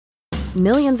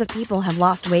Millions of people have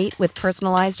lost weight with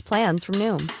personalized plans from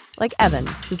Noom. Like Evan,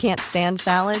 who can't stand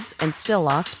salads and still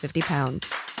lost 50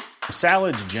 pounds.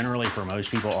 Salads generally for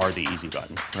most people are the easy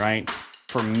button, right?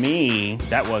 For me,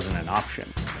 that wasn't an option.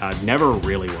 I never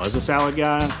really was a salad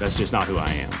guy. That's just not who I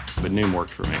am. But Noom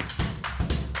worked for me.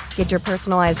 Get your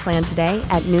personalized plan today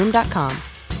at Noom.com.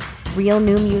 Real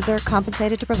Noom user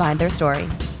compensated to provide their story.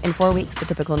 In 4 weeks, the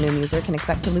typical Noom user can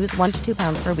expect to lose 1 to 2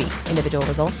 pounds per week. Individual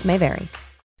results may vary.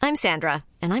 I'm Sandra,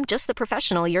 and I'm just the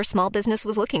professional your small business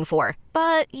was looking for.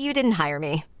 But you didn't hire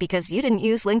me because you didn't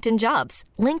use LinkedIn Jobs.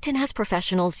 LinkedIn has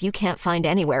professionals you can't find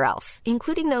anywhere else,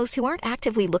 including those who aren't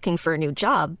actively looking for a new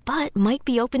job, but might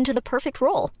be open to the perfect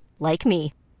role, like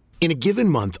me. In a given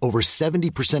month, over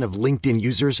 70% of LinkedIn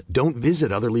users don't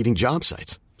visit other leading job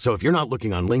sites. So if you're not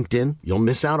looking on LinkedIn, you'll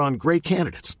miss out on great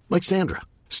candidates like Sandra.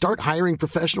 Start hiring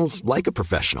professionals like a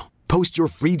professional. Post your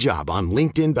free job on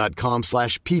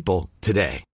linkedin.com/people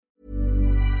today.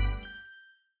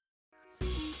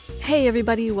 Hey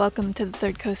everybody, welcome to the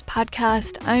Third Coast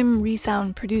podcast. I'm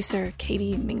Resound producer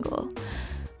Katie Mingle.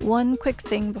 One quick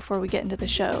thing before we get into the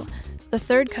show. The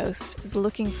Third Coast is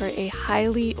looking for a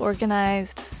highly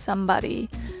organized somebody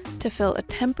to fill a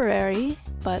temporary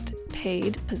but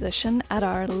paid position at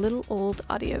our Little Old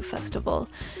Audio Festival.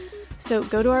 So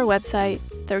go to our website,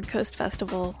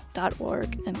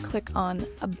 thirdcoastfestival.org, and click on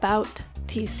About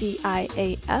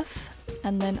TCIAF,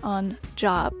 and then on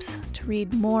Jobs to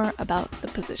read more about the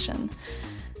position.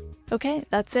 Okay,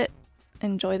 that's it.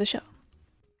 Enjoy the show.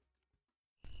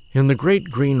 In the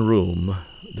great green room,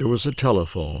 there was a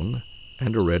telephone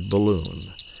and a red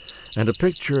balloon, and a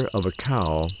picture of a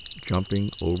cow jumping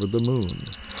over the moon.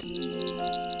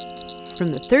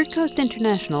 From the Third Coast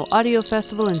International Audio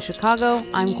Festival in Chicago,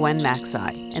 I'm Gwen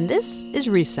Macsai, and this is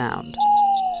Resound.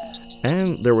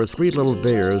 And there were 3 little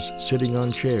bears sitting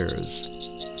on chairs,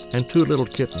 and 2 little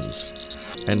kittens,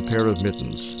 and pair of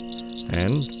mittens,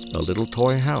 and a little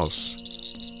toy house,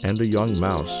 and a young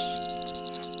mouse.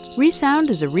 Resound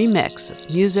is a remix of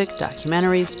music,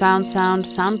 documentaries, found sound,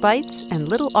 sound bites, and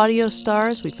little audio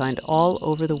stars we find all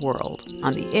over the world.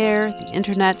 On the air, the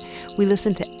internet, we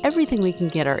listen to everything we can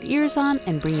get our ears on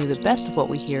and bring you the best of what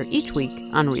we hear each week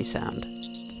on Resound.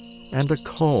 And a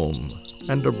comb,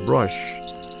 and a brush,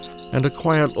 and a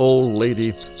quiet old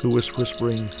lady who was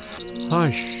whispering,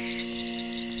 "Hush."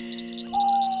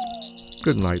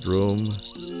 Good night, room.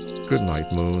 Good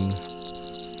night, moon.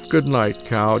 Good night,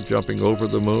 cow jumping over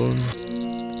the moon.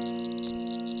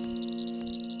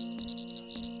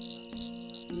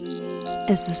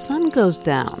 As the sun goes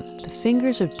down, the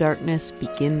fingers of darkness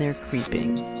begin their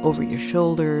creeping over your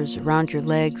shoulders, around your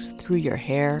legs, through your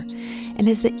hair. And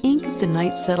as the ink of the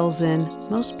night settles in,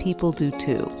 most people do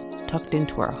too, tucked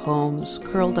into our homes,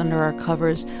 curled under our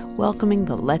covers, welcoming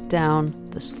the letdown,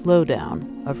 the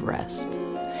slowdown of rest.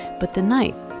 But the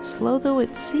night, slow though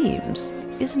it seems,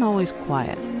 isn't always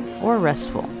quiet or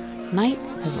restful. Night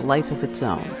has a life of its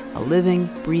own, a living,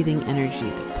 breathing energy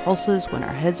that pulses when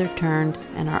our heads are turned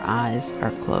and our eyes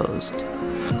are closed.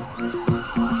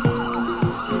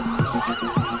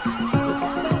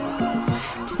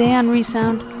 Today on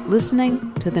Resound,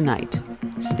 listening to the night.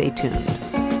 Stay tuned.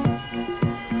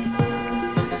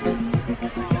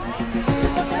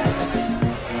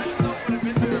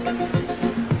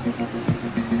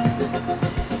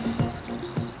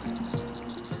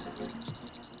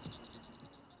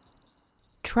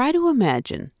 Try to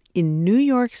imagine, in New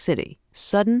York City,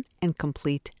 sudden and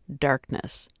complete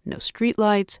darkness. No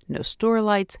streetlights, no store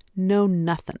lights, no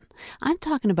nothing. I'm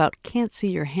talking about can't see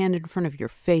your hand in front of your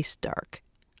face dark.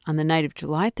 On the night of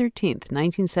July 13th,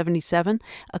 1977,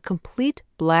 a complete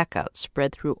blackout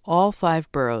spread through all 5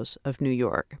 boroughs of New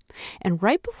York. And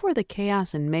right before the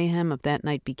chaos and mayhem of that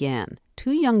night began,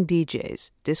 2 young DJs,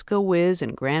 Disco Wiz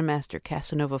and Grandmaster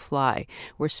Casanova Fly,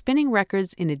 were spinning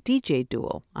records in a DJ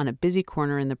duel on a busy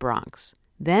corner in the Bronx.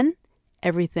 Then,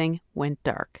 everything went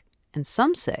dark, and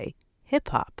some say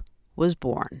hip-hop was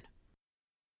born.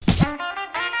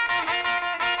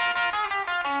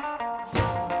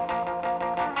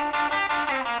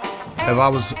 If I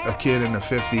was a kid in the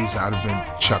 50s, I'd have been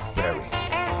Chuck Berry.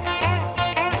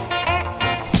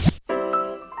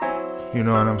 You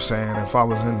know what I'm saying? If I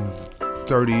was in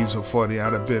 30s or 40,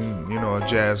 I'd have been, a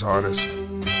jazz artist.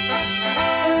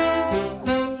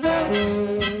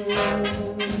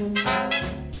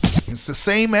 It's the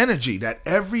same energy that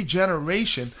every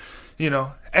generation,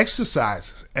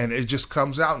 exercises, and it just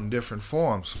comes out in different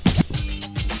forms.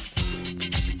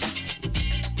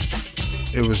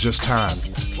 It was just time.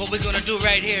 What we're gonna do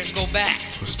right here is go back.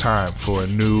 It was time for a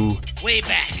new, way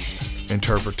back,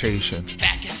 interpretation.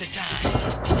 back into time.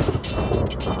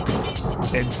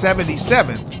 In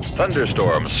 77,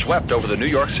 Thunderstorms swept over the New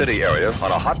York City area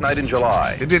on a hot night in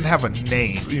July. It didn't have a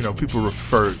name. People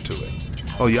referred to it.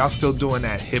 Oh, y'all still doing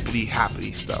that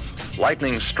hippity-hoppity stuff.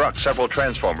 Lightning struck several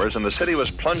transformers and the city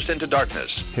was plunged into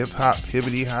darkness. Hip-hop,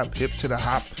 hippity-hop, hip to the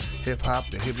hop, hip-hop,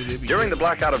 the hippity-hippity. During the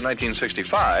blackout of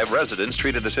 1965, residents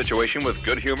treated the situation with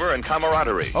good humor and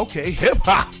camaraderie. Okay,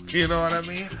 hip-hop, you know what I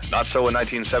mean? Not so in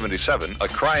 1977. A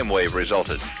crime wave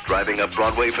resulted. Driving up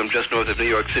Broadway from just north of New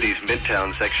York City's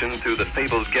Midtown section through the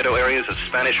fabled ghetto areas of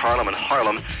Spanish Harlem and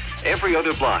Harlem, every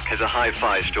other block has a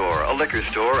hi-fi store, a liquor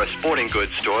store, a sporting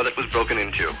goods store that was broken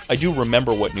into. I do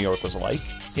remember what New York was like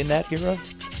in that era,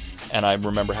 and I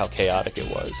remember how chaotic it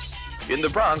was. In the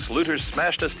Bronx, looters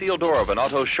smashed a steel door of an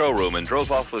auto showroom and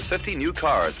drove off with 50 new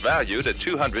cars valued at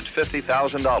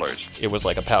 $250,000. It was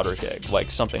like a powder keg, like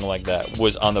something like that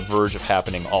was on the verge of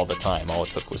happening all the time. All it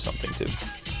took was something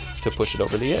to push it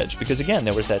over the edge. Because again,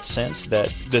 there was that sense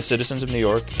that the citizens of New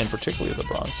York, and particularly the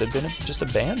Bronx, had been just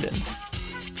abandoned.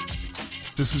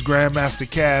 This is Grandmaster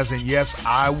Caz, and yes,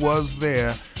 I was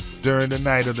there during the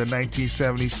night of the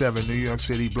 1977 New York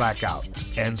City blackout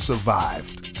and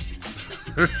survived.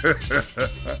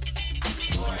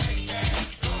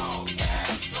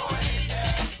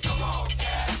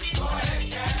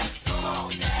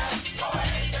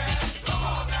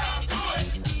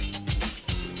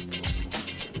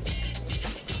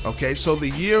 Okay, so the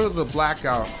year of the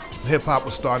blackout, hip-hop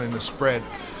was starting to spread,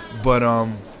 but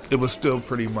it was still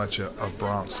pretty much a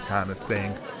Bronx kind of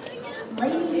thing.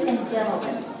 Ladies and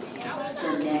gentlemen,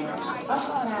 the next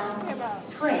uptown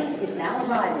train is now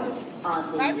arriving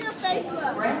on the Express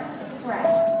track.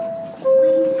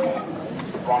 Please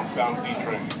stand. Bronx bound C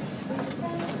train.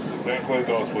 Very clear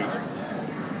doors, please.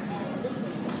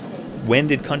 When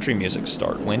did country music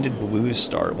start? When did blues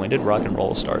start? When did rock and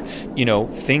roll start?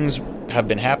 Things have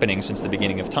been happening since the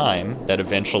beginning of time that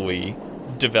eventually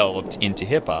developed into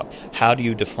hip-hop. How do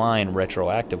you define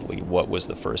retroactively what was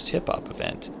the first hip-hop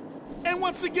event? And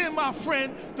once again, my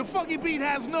friend, the funky beat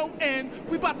has no end.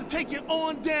 We about to take you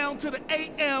on down to the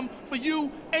AM for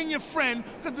you and your friend,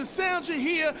 because the sound you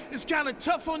hear is kind of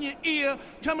tough on your ear,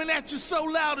 coming at you so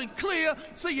loud and clear,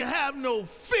 so you have no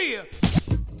fear.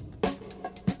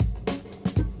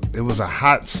 It was a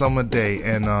hot summer day,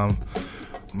 and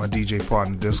my DJ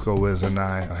partner Disco Wiz and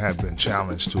I had been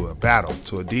challenged to a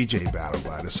DJ battle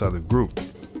by this other group.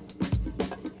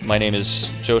 My name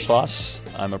is Joe Schloss.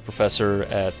 I'm a professor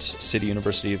at City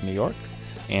University of New York,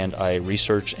 and I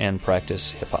research and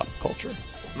practice hip-hop culture.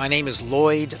 My name is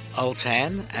Lloyd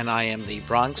Ultan, and I am the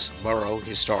Bronx Borough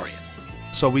Historian.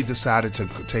 So we decided to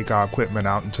take our equipment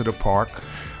out into the park.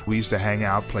 We used to hang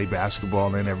out, play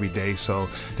basketball in every day, so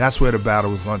that's where the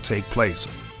battle was going to take place.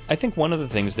 I think one of the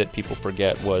things that people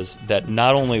forget was that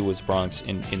not only was Bronx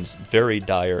in very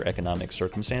dire economic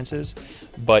circumstances,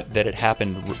 but that it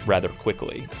happened rather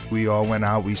quickly. We all went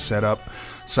out, we set up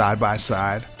side by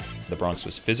side. The Bronx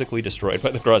was physically destroyed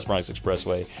by the Cross Bronx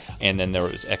Expressway, and then there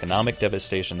was economic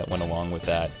devastation that went along with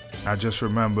that. I just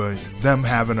remember them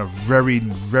having a very,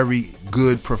 very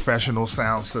good professional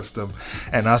sound system,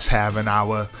 and us having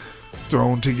our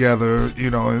thrown together,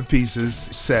 in pieces,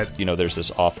 set. There's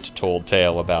this oft-told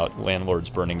tale about landlords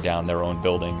burning down their own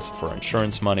buildings for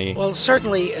insurance money. Well,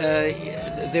 certainly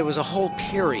there was a whole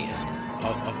period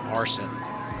of arson.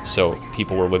 So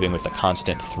people were living with the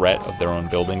constant threat of their own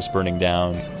buildings burning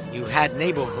down. You had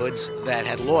neighborhoods that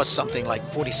had lost something like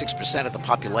 46% of the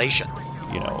population.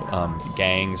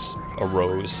 Gangs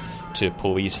arose to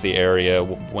police the area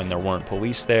when there weren't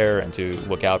police there, and to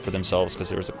look out for themselves because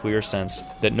there was a clear sense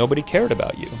that nobody cared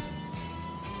about you.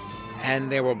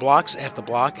 And there were blocks after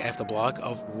block after block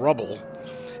of rubble.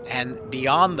 And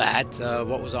beyond that,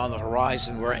 what was on the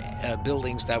horizon were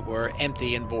buildings that were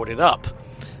empty and boarded up.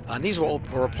 And these were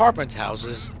apartment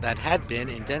houses that had been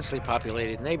in densely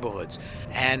populated neighborhoods.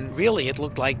 And really, it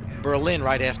looked like Berlin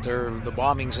right after the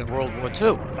bombings in World War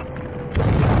II.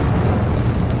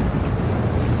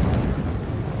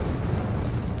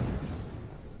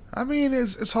 I mean,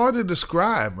 it's hard to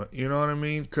describe, you know what I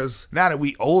mean? Because now that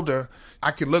we older,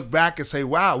 I can look back and say,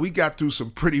 wow, we got through some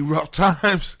pretty rough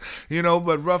times,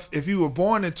 but if you were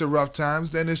born into rough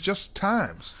times, then it's just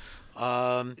times.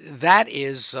 That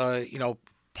is,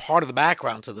 part of the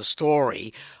background to the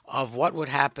story of what would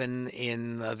happen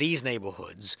in these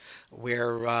neighborhoods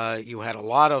where you had a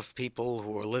lot of people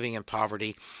who were living in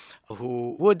poverty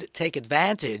who would take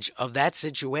advantage of that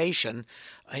situation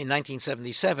in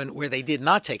 1977, where they did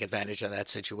not take advantage of that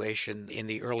situation in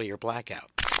the earlier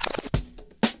blackout.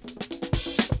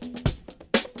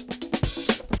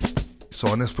 So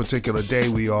on this particular day,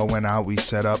 we all went out, we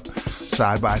set up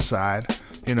side by side,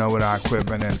 with our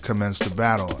equipment and commenced the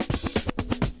battle.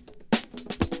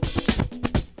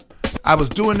 I was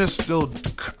doing this little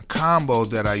combo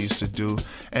that I used to do,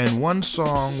 and one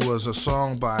song was a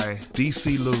song by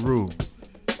DC LaRue,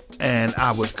 and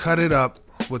I would cut it up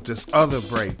with this other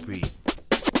break beat.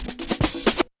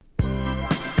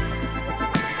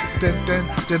 Dun, dun,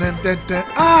 dun, dun, dun, dun.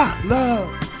 Ah, love,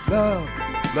 love,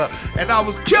 love. And I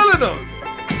was killing them.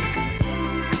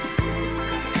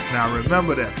 Now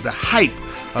remember that the hype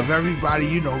of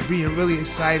everybody, being really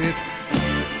excited.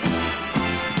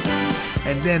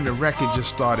 And then the record just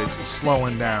started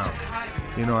slowing down.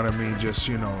 You know what I mean? Just,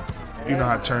 you know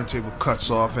how turntable cuts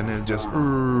off and then just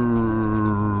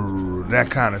that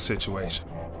kind of situation.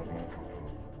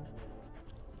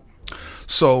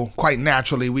 So quite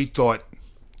naturally, we thought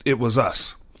it was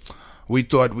us. We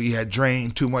thought we had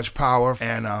drained too much power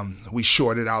and we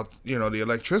shorted out, the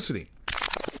electricity.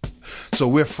 So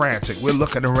we're frantic. We're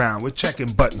looking around. We're checking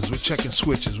buttons. We're checking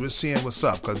switches. We're seeing what's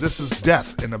up because this is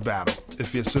death in a battle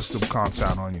if your system conks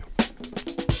out on you.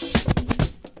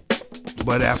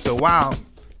 But after a while,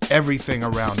 everything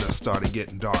around us started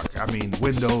getting dark. I mean,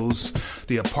 windows,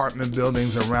 the apartment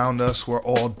buildings around us were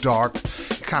all dark.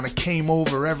 It kind of came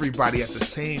over everybody at the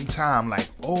same time like,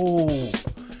 oh,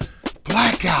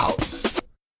 blackout.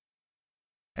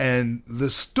 And the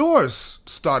stores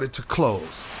started to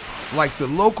close. Like the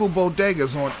local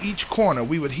bodegas on each corner,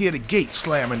 we would hear the gate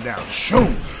slamming down.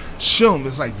 Shoom, shoom.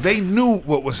 It's like they knew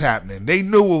what was happening. They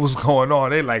knew what was going on.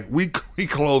 They like, we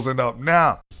closing up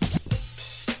now.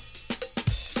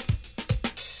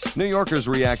 New Yorkers'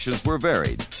 reactions were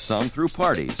varied. Some threw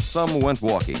parties, some went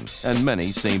walking, and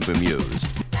many seemed bemused.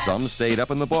 Some stayed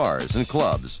up in the bars and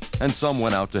clubs, and some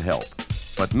went out to help.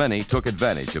 But many took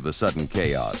advantage of the sudden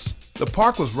chaos. The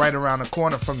park was right around the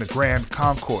corner from the Grand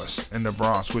Concourse in the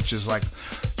Bronx, which is like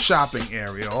shopping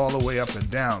area all the way up and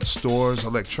down. Stores,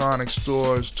 electronic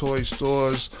stores, toy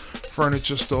stores,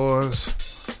 furniture stores,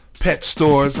 pet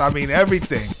stores, I mean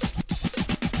everything.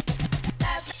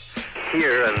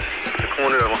 Here on the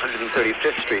corner of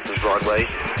 135th Street and Broadway,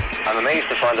 I'm amazed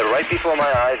to find that right before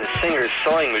my eyes, a Singer's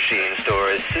sewing machine store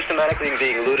is systematically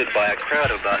being looted by a crowd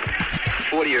of about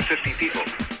 40 or 50 people.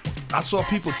 I saw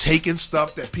people taking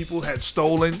stuff that people had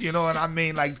stolen, what I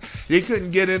mean? Like, they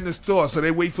couldn't get in the store, so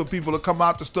they wait for people to come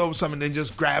out the store with something and then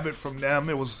just grab it from them.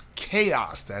 It was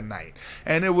chaos that night.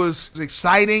 And it was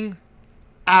exciting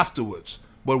afterwards.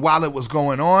 But while it was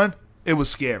going on, it was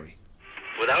scary.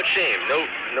 Without shame, no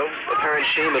apparent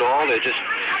shame at all. They're just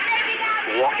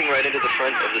walking right into the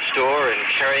front of the store and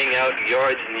carrying out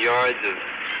yards and yards of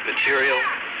material,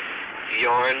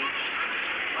 yarn,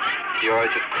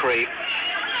 yards of crepe,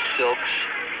 silks,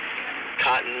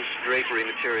 cottons, drapery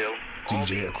material.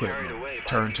 DJ equipment,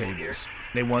 turntables.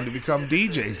 They wanted to become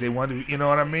DJs. They wanted to, you know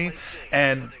what I mean?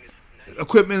 And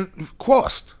equipment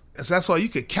cost. And so that's why you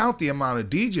could count the amount of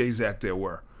DJs that there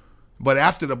were. But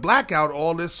after the blackout,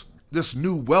 all this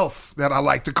new wealth that I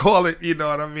like to call it, you know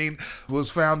what I mean,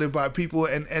 was founded by people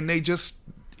and they just,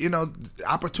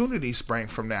 opportunity sprang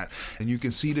from that. And you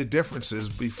can see the differences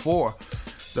before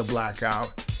the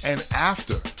blackout and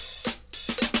after.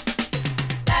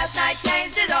 Last night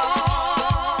changed it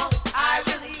all. I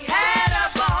really had a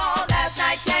ball. Last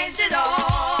night changed it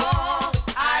all.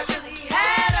 I really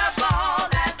had a ball.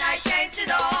 Last night changed it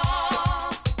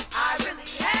all. I really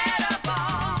had a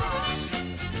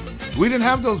ball. We didn't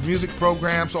have those music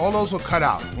programs. All those were cut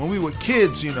out. When we were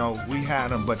kids, we had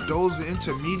them. But those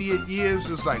intermediate years,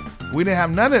 it's like we didn't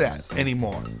have none of that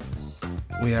anymore.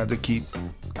 We had to keep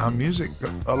our music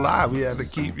alive. We had to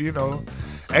keep,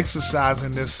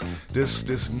 exercising this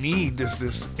need,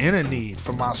 this inner need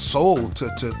from our soul to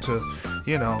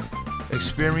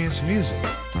experience music.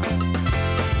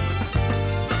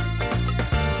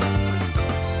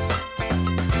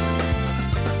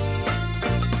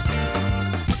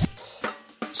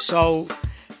 So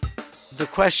the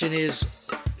question is,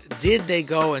 did they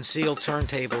go and seal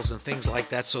turntables and things like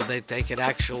that so that they could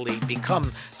actually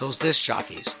become those disc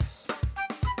jockeys?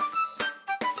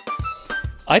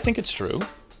 I think it's true.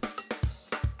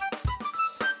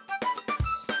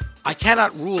 I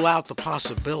cannot rule out the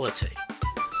possibility.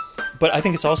 But I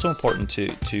think it's also important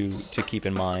to keep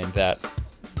in mind that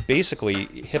basically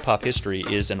hip-hop history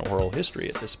is an oral history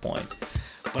at this point.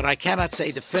 But I cannot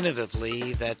say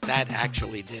definitively that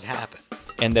actually did happen.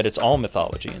 And that it's all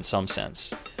mythology in some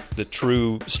sense. The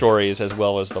true stories as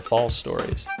well as the false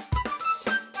stories.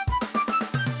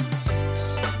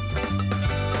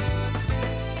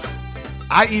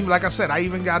 I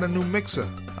even got a new mixer.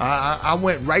 I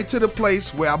went right to the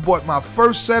place where I bought my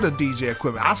first set of DJ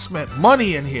equipment. I spent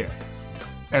money in here,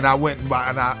 and I went and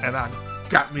I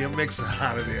got me a mixer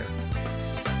out of there.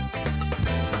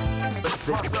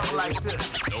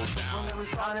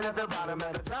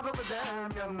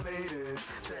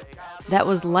 That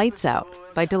was Lights Out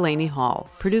by Delaney Hall,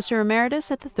 producer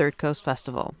emeritus at the Third Coast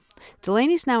Festival.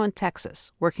 Delaney's now in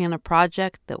Texas, working on a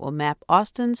project that will map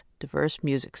Austin's diverse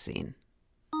music scene.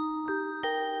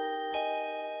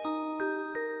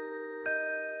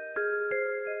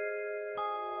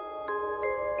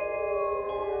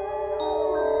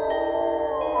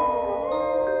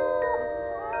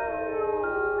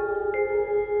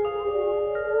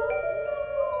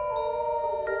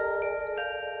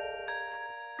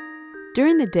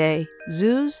 During the day,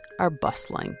 zoos are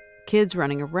bustling. Kids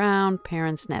running around,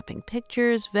 parents snapping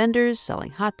pictures, vendors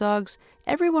selling hot dogs,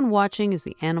 everyone watching as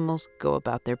the animals go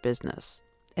about their business.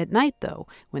 At night, though,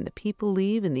 when the people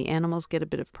leave and the animals get a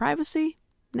bit of privacy,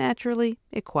 naturally,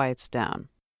 it quiets down.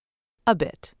 A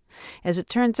bit. As it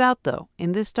turns out, though,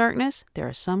 in this darkness, there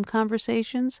are some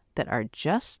conversations that are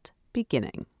just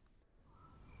beginning.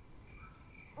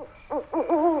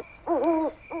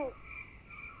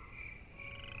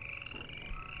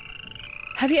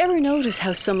 Have you ever noticed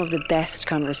how some of the best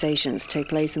conversations take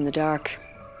place in the dark?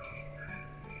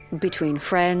 Between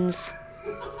friends,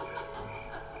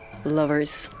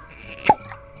 lovers,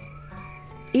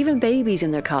 even babies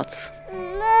in their cots.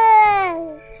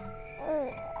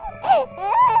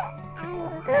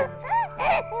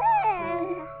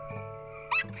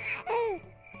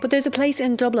 But there's a place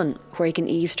in Dublin where you can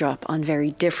eavesdrop on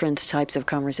very different types of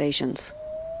conversations.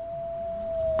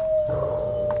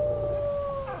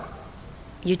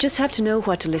 You just have to know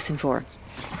what to listen for.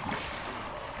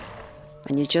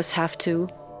 And you just have to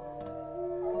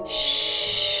shh.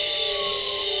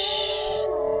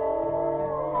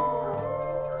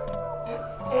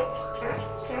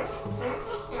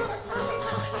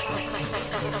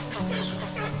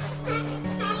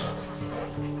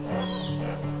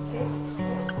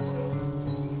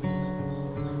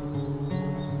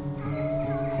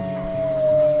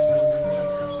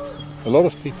 A lot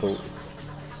of people,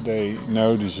 they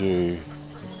know the zoo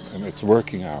and its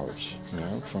working hours,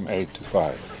 from 8 to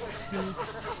 5.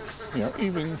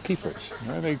 Even keepers,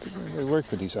 they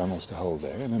work with these animals the whole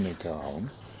day and then they go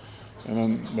home. And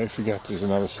then they forget there's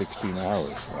another 16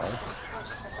 hours, right?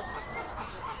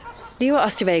 Leo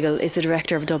Osterwegel is the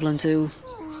director of Dublin Zoo.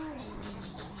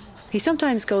 He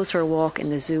sometimes goes for a walk in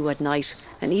the zoo at night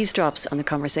and eavesdrops on the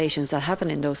conversations that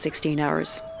happen in those 16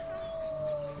 hours.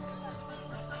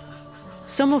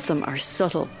 Some of them are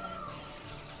subtle,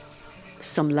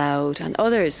 some loud, and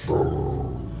others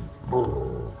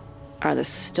are the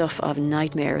stuff of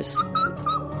nightmares.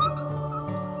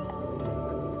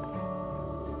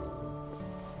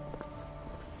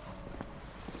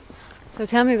 So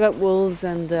tell me about wolves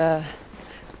and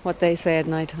what they say at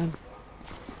night time.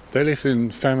 They live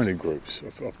in family groups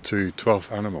of up to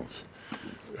 12 animals,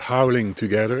 howling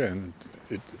together, and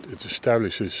it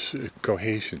establishes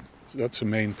cohesion. So that's the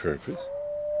main purpose.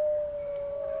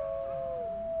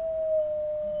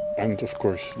 And of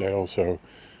course, they also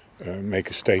make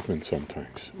a statement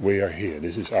sometimes. We are here,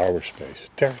 this is our space.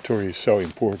 Territory is so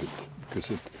important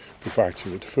because it provides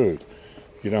you with food.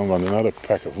 You don't want another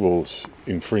pack of wolves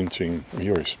infringing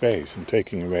your space and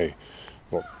taking away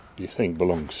what you think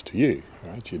belongs to you,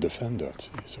 right? You defend that,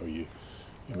 so you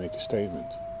make a statement.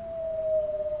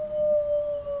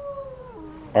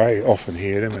 I often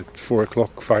hear them at 4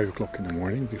 o'clock, 5 o'clock in the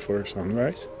morning before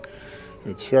sunrise.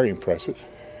 It's very impressive.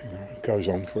 It goes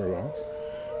on for a while.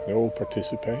 They all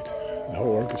participate, the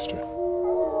whole orchestra.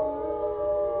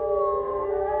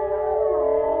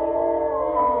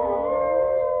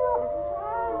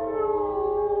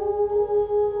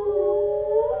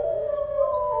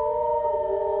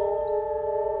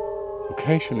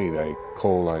 Occasionally they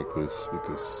call like this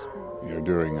because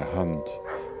during a hunt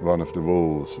one of the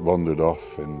wolves wandered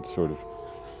off and sort of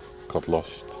got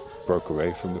lost, broke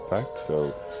away from the pack,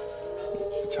 so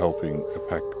it's helping a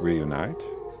pack reunite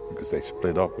because they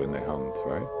split up when they hunt,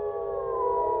 right?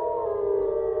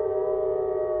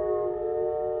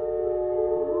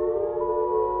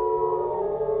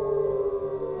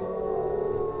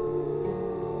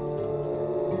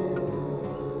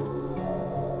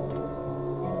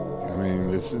 I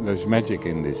mean, there's magic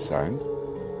in this sound.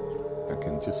 I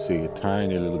can just see a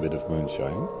tiny little bit of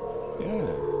moonshine.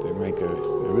 Yeah, they make a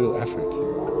real effort.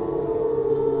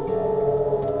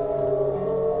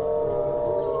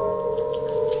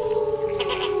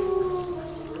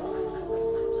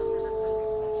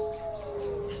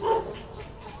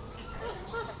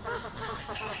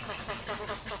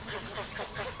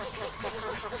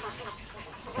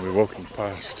 We're walking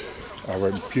past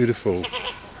our beautiful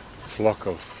flock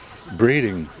of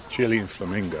breeding Chilean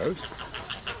flamingos.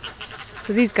 So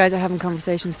So these guys are having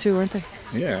conversations too, aren't they?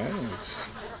 Yeah.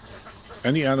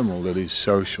 Any animal that is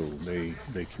social, they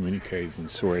communicate and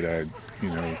sort out,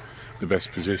 the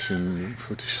best position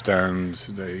for to stand.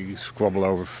 They squabble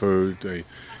over food. They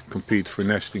compete for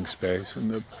nesting space,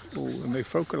 and they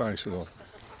vocalize a lot.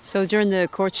 So during the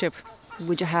courtship,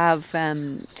 would you have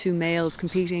two males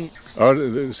competing? Oh,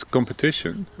 there's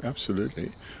competition,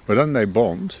 absolutely. But then they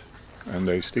bond, and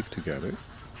they stick together.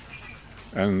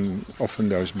 And often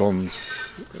those bonds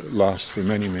last for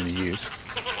many, many years.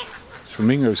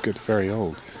 Flamingos get very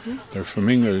old. There are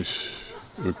flamingos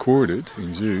recorded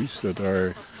in zoos that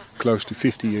are close to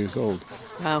 50 years old.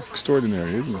 Wow.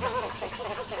 Extraordinary, isn't it?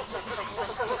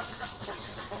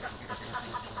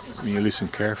 When you listen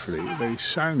carefully, they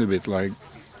sound a bit like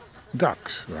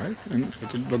ducks, right? And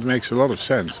that makes a lot of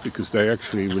sense because they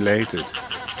actually related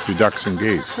to ducks and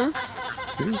geese. Huh?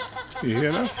 You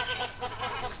hear that?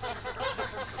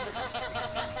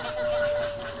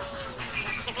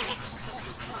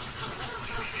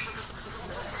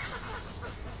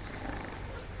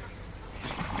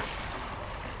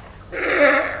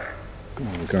 Come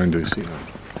on, we'll go and do a see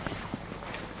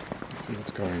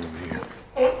what's going on here.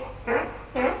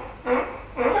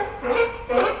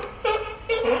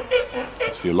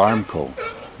 It's the alarm call,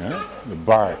 yeah? The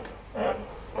bark.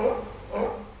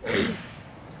 And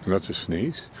that's a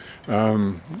sneeze.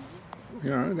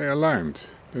 They're alarmed.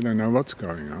 They don't know what's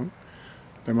going on.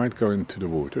 They might go into the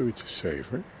water, which is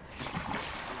safer.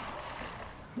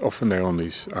 Often they're on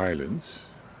these islands.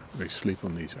 They sleep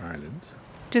on these islands.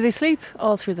 Do they sleep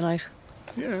all through the night?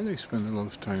 Yeah, they spend a lot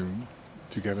of time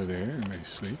together there and they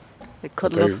sleep. They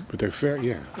cuddle up? But they're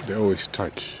very, they always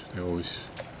touch. They're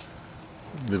always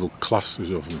little clusters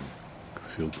of them. They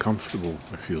feel comfortable.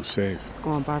 They feel safe.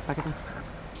 Go on, bark back at them.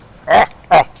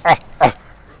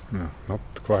 No, not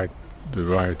quite the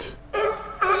right.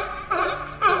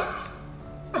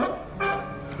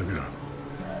 Look it up.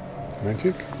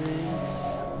 Magic?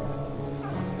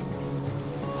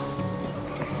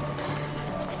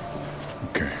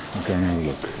 Okay, we're going to have a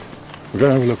look. We're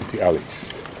going to have a look at the alleys.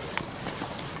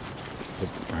 But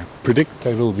I predict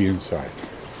they will be inside.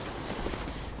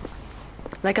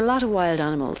 Like a lot of wild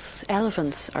animals,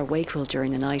 elephants are wakeful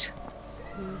during the night.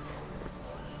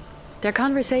 Their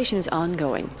conversation is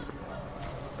ongoing,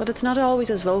 but it's not always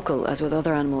as vocal as with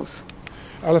other animals.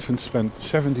 Elephants spend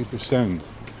 70%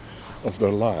 of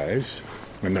their lives,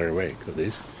 when they're awake, that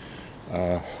is,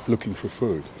 looking for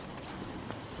food.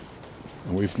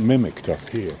 And we've mimicked up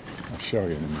here. I'll show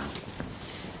you in a minute.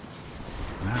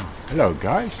 Now, hello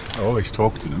guys. I always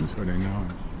talk to them so they know.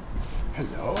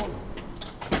 Hello.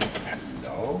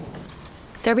 Hello.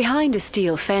 They're behind a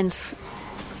steel fence,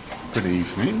 Good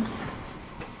evening.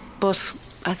 but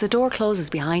as the door closes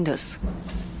behind us,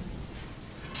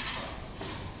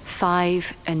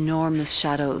 5 enormous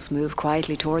shadows move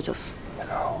quietly towards us.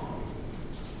 Hello.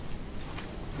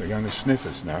 They're going to sniff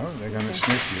us now. They're going to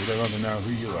sniff you. They want to know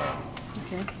who you are.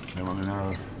 Okay. They want to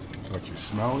know what your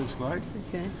smell is like.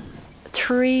 Okay.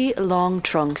 3 long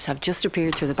trunks have just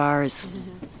appeared through the bars,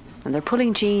 and they're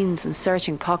pulling jeans and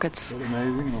searching pockets. Is that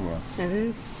amazing or what? It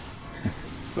is.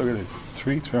 Look at it.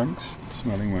 3 trunks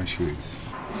smelling my shoes.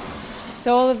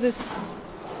 So all of this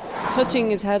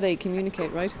touching is how they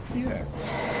communicate, right? Yeah.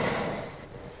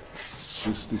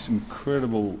 This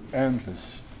incredible,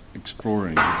 endless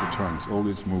exploring with the trunks, all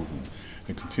this movement,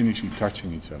 and continuously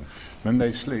touching each other. When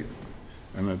they sleep,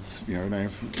 and that's, they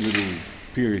have little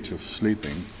periods of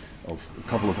sleeping of a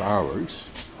couple of hours,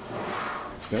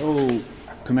 they're all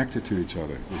connected to each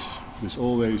other. There's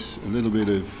always a little bit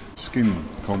of skin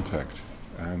contact,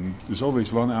 and there's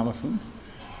always one elephant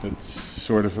that's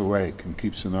sort of awake and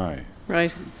keeps an eye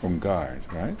Right. on guard,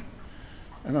 right?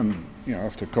 And then,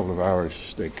 after a couple of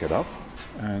hours, they get up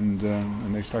and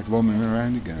they start wandering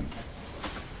around again.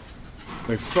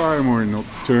 They're far more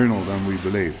nocturnal than we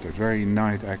believe. They're very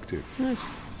night active. Right.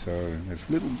 So there's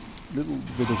little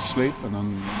bit of sleep, and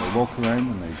then they walk around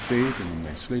and they feed, and then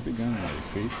they sleep again and they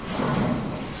feed.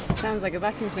 Sounds like a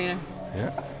vacuum cleaner.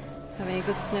 Yeah. Having a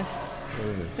good sniff.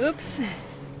 There it is. Oops.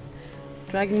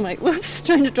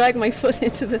 Trying to drag my foot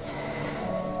into the...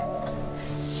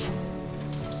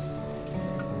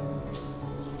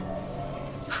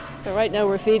 So right now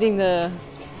we're feeding the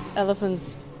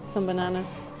elephants some bananas.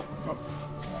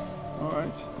 All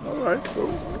right. Go.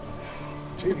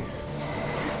 See.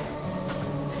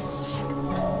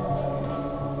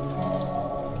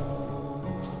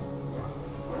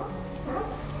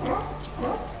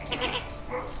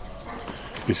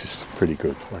 This is pretty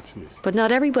good. Watch this. But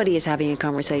not everybody is having a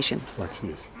conversation. Watch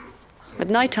this. At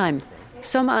night time,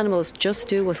 some animals just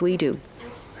do what we do.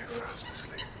 They're fast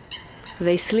asleep.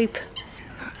 They sleep.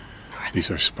 These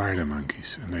are spider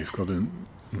monkeys, and they've got an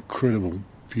incredible,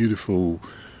 beautiful,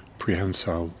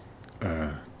 prehensile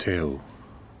tail,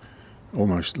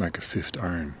 almost like a fifth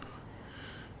arm.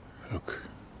 Look,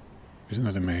 isn't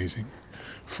that amazing?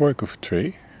 Fork of a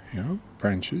tree,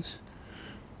 branches.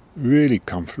 Really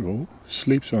comfortable,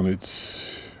 sleeps on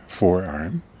its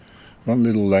forearm. One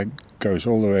little leg goes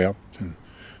all the way up, and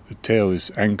the tail is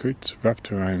anchored,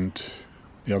 wrapped around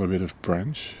the other bit of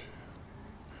branch.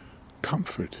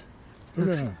 Comfort.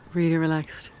 Looks really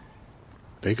relaxed.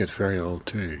 They get very old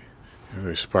too. There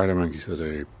are spider monkeys that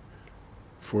are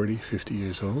 40, 50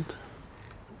 years old.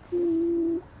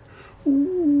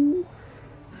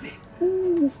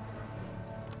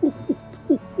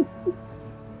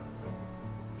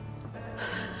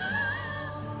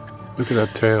 Look at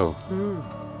that tail.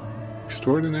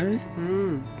 Extraordinary.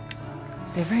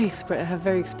 They have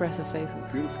very expressive faces.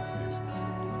 Beautiful faces.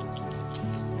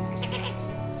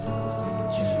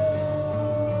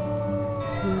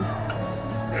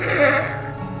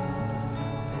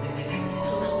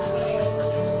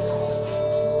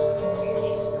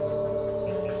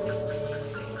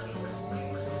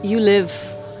 You live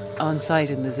on site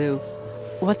in the zoo.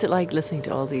 What's it like listening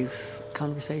to all these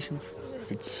conversations?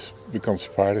 It becomes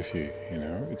part of you,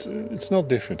 It's not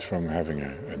different from having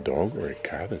a dog or a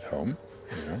cat at home,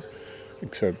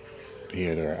 Except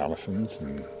here there are elephants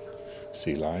and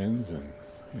sea lions, and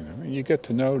you get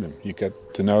to know them. You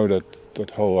get to know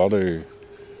that whole other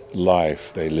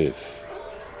life they live.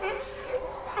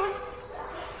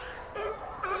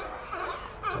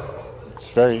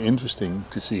 It's very interesting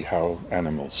to see how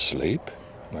animals sleep,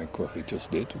 like what we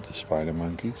just did with the spider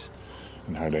monkeys,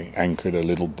 and how they anchor their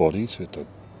little bodies with the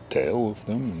tail of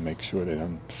them and make sure they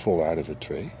don't fall out of a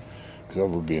tree, because that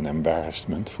would be an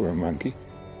embarrassment for a monkey.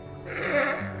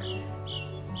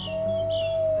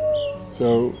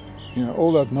 So,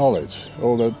 all that knowledge,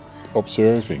 all that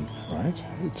observing, right?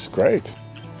 It's great.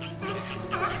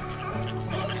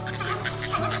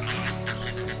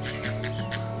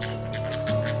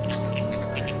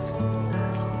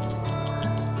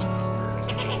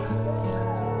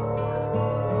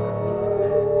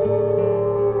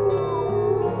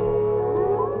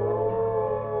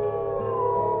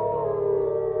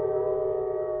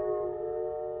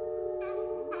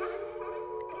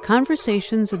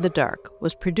 Conversations in the Dark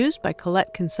was produced by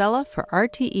Colette Kinsella for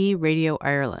RTE Radio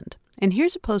Ireland. And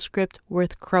here's a postscript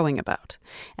worth crowing about.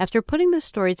 After putting this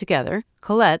story together,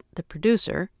 Colette, the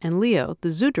producer, and Leo,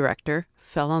 the zoo director,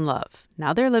 fell in love.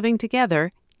 Now they're living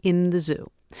together in the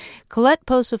zoo. Colette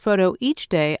posts a photo each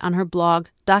day on her blog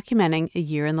documenting a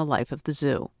year in the life of the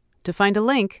zoo. To find a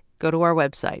link, go to our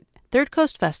website,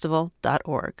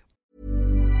 thirdcoastfestival.org.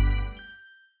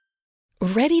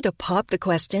 Ready to pop the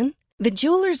question? The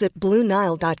jewelers at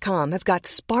BlueNile.com have got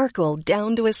sparkle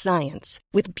down to a science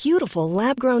with beautiful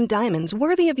lab-grown diamonds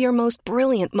worthy of your most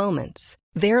brilliant moments.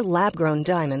 Their lab-grown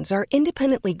diamonds are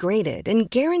independently graded and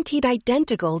guaranteed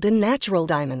identical to natural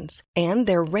diamonds, and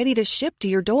they're ready to ship to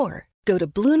your door. Go to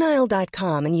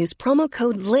BlueNile.com and use promo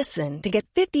code LISTEN to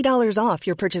get $50 off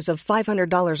your purchase of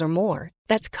 $500 or more.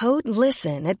 That's code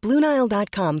LISTEN at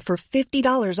BlueNile.com for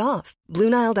 $50 off.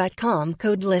 BlueNile.com,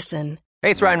 code LISTEN. Hey,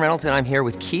 it's Ryan Reynolds, and I'm here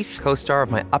with Keith, co-star of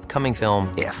my upcoming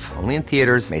film, If, only in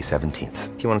theaters May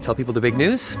 17th. Do you want to tell people the big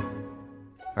news?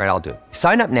 All right, I'll do it.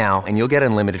 Sign up now and you'll get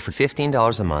unlimited for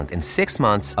 $15 a month and 6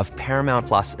 months of Paramount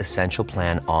Plus Essential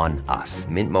Plan on us.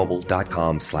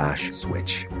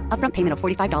 MintMobile.com/switch. Upfront payment of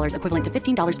 $45 equivalent to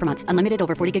 $15 per month. Unlimited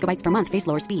over 40 gigabytes per month. Face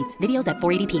lower speeds. Videos at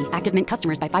 480p. Active Mint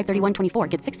customers by 531.24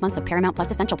 get 6 months of Paramount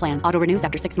Plus Essential Plan. Auto renews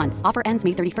after 6 months. Offer ends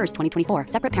May 31st, 2024.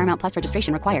 Separate Paramount Plus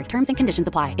registration required. Terms and conditions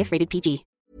apply if rated PG.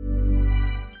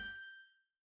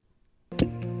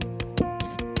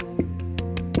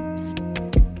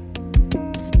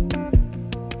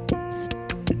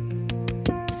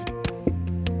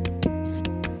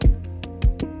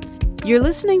 You're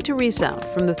listening to Resound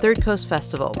from the Third Coast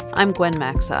Festival. I'm Gwen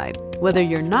Maxide. Whether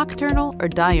you're nocturnal or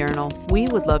diurnal, we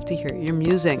would love to hear your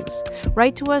musings.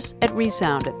 Write to us at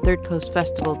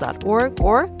resound@thirdcoastfestival.org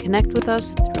or connect with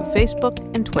us through Facebook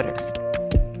and Twitter.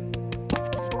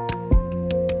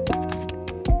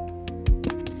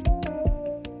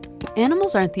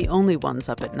 Animals aren't the only ones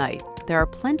up at night. There are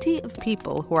plenty of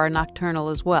people who are nocturnal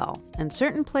as well, and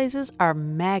certain places are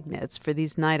magnets for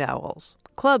these night owls.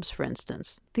 Clubs, for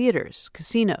instance, theaters,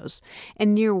 casinos,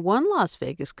 and near one Las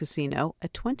Vegas casino, a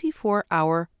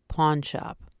 24-hour pawn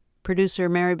shop. Producer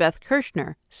Mary Beth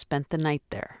Kirshner spent the night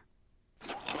there.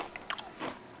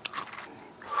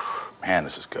 Man,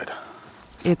 this is good.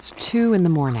 It's 2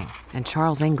 a.m, and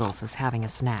Charles Ingalls is having a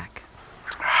snack.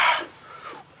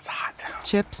 It's hot.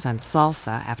 Chips and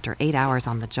salsa after 8 hours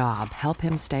on the job help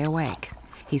him stay awake.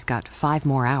 He's got 5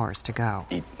 more hours to go.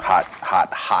 Eat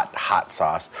hot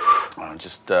sauce.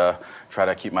 Just try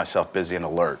to keep myself busy and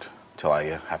alert till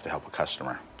I have to help a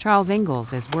customer. Charles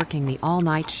Ingalls is working the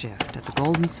all-night shift at the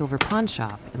Gold and Silver Pawn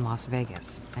Shop in Las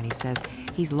Vegas, and he says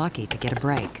he's lucky to get a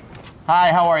break.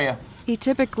 Hi, how are you? He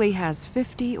typically has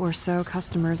 50 or so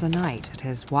customers a night at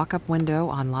his walk-up window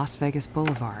on Las Vegas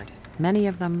Boulevard, many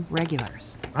of them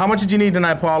regulars. How much did you need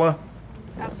tonight, Paula?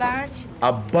 A bunch.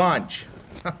 A bunch.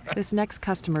 This next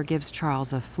customer gives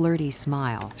Charles a flirty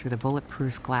smile through the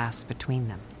bulletproof glass between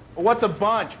them. What's a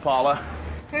bunch, Paula?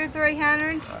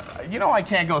 200-300. You know I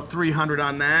can't go 300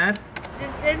 on that.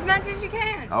 Just as much as you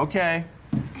can. Okay.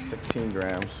 16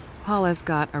 grams. Paula's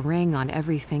got a ring on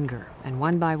every finger, and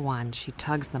one by one she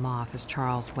tugs them off as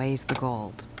Charles weighs the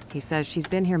gold. He says she's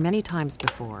been here many times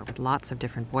before with lots of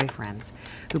different boyfriends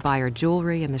who buy her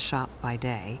jewelry in the shop by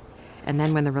day, and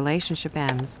then when the relationship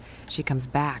ends, she comes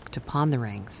back to pawn the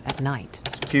rings at night.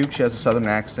 She's cute. She has a southern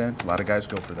accent. A lot of guys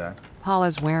go for that.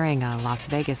 Paula's wearing a Las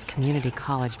Vegas Community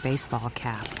College baseball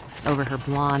cap over her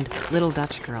blonde, little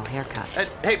Dutch girl haircut.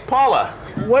 Hey, Paula,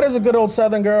 what is a good old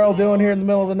southern girl doing here in the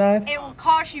middle of the night? It will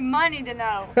cost you money to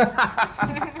know.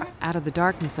 Out of the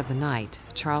darkness of the night,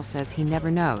 Charles says he never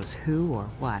knows who or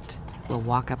what will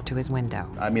walk up to his window.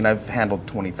 I mean, I've handled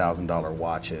 $20,000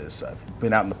 watches. I've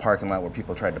been out in the parking lot where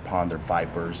people tried to pawn their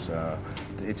Vipers.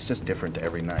 It's just different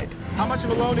every night. How much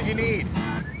of a loan did you need?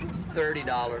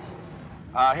 $30.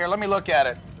 Here, let me look at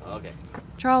it. Okay.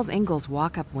 Charles Ingalls'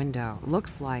 walk-up window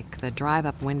looks like the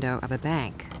drive-up window of a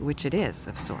bank, which it is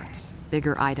of sorts.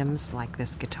 Bigger items, like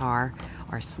this guitar,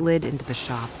 are slid into the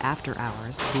shop after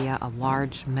hours via a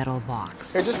large metal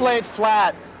box. Here, just lay it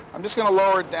flat. I'm just going to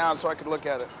lower it down so I can look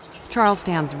at it. Charles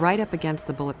stands right up against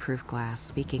the bulletproof glass,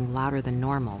 speaking louder than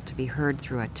normal to be heard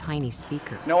through a tiny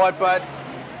speaker. You know what, bud?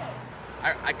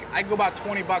 I go about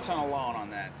 $20 on a loan on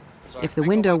that. If the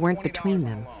window weren't between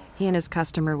them, he and his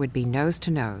customer would be nose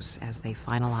to nose as they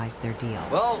finalize their deal.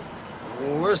 Well,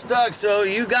 we're stuck, so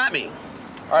you got me.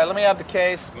 All right, let me have the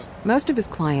case. Most of his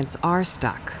clients are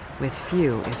stuck, with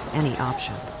few, if any,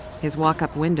 options. His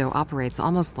walk-up window operates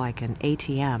almost like an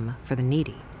ATM for the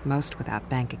needy, most without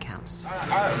bank accounts.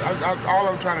 All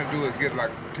I'm trying to do is get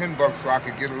like $10 so I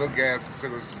can get a little gas and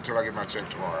cigarettes until I get my check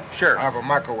tomorrow. Sure. I have a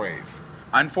microwave.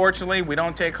 Unfortunately, we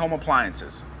don't take home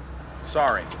appliances.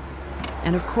 Sorry.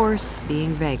 And of course,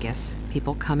 being Vegas,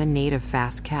 people come in need of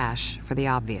fast cash for the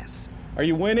obvious. Are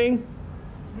you winning?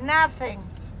 Nothing.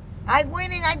 I'm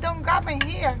winning. I don't got me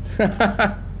here.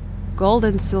 Gold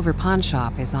and Silver Pawn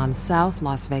Shop is on South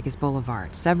Las Vegas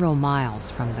Boulevard, several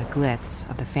miles from the glitz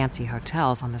of the fancy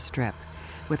hotels on the Strip,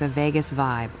 with a Vegas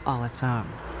vibe all its own.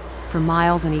 For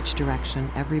miles in each direction,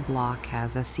 every block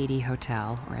has a seedy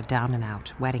hotel or a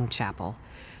down-and-out wedding chapel.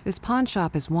 This pawn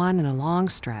shop is one in a long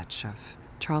stretch of...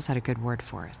 Charles had a good word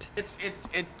for it. It's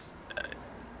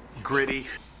gritty.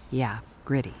 Yeah,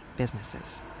 gritty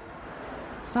businesses.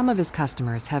 Some of his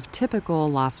customers have typical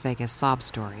Las Vegas sob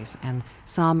stories, and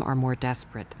some are more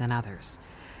desperate than others.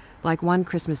 Like one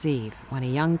Christmas Eve, when a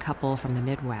young couple from the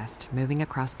Midwest, moving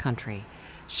across country,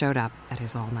 showed up at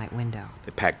his all-night window.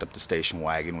 They packed up the station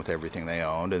wagon with everything they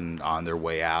owned, and on their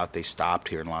way out, they stopped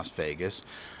here in Las Vegas.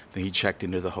 Then he checked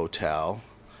into the hotel.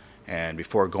 And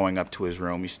before going up to his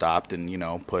room, he stopped and,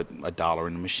 put $1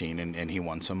 in the machine and he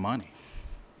won some money.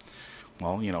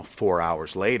 Well, 4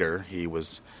 hours later, he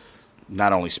was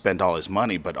not only spent all his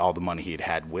money, but all the money he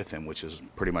had with him, which is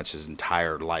pretty much his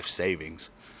entire life savings.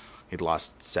 He'd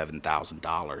lost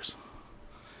 $7,000.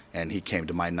 And he came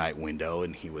to my night window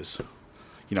and he was,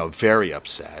 very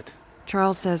upset.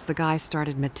 Charles says the guy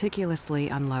started meticulously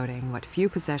unloading what few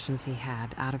possessions he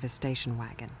had out of his station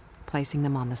wagon, placing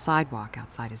them on the sidewalk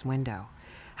outside his window.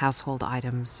 Household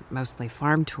items, mostly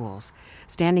farm tools,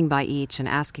 standing by each and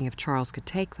asking if Charles could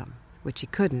take them, which he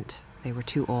couldn't. They were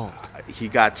too old. He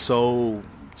got so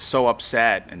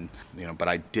upset, and but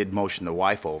I did motion the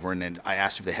wife over, and then I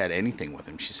asked if they had anything with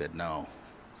him. She said no.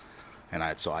 And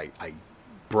I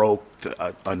broke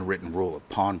the unwritten rule of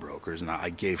pawnbrokers, and I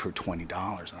gave her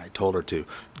 $20, and I told her to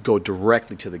go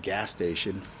directly to the gas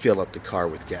station, fill up the car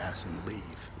with gas, and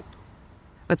leave.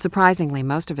 But surprisingly,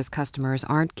 most of his customers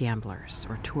aren't gamblers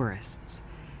or tourists.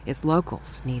 It's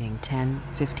locals needing $10,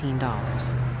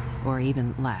 $15, or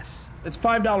even less. It's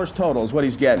 $5 total is what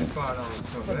he's getting.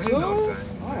 $5 total.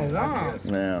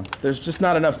 Yeah, there's just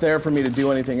not enough there for me to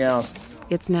do anything else.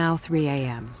 It's now 3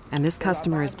 a.m., and this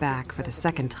customer is back for the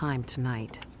second time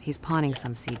tonight. He's pawning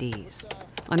some CDs.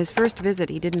 On his first visit,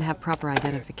 he didn't have proper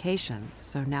identification,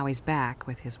 so now he's back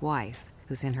with his wife,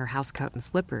 who's in her housecoat and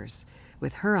slippers,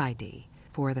 with her ID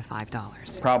for the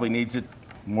 $5. Probably needs it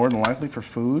More than likely for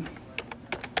food,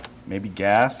 maybe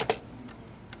gas,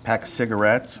 pack of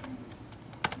cigarettes.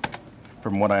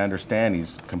 From what I understand,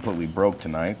 he's completely broke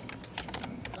tonight.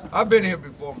 I've been here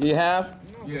before. You have?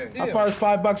 Yeah. How far is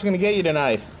 $5 gonna get you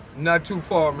tonight? Not too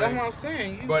far, man. That's what I'm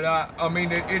saying. But I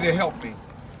mean, it'll help me,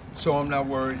 so I'm not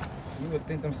worried. You would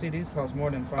think them CDs cost more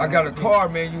than $5. I got a car,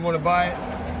 man. You want to buy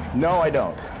it? No, I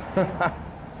don't.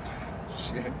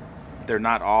 Shit. They're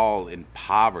not all in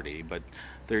poverty, but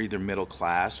they're either middle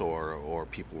class or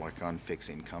people like on fixed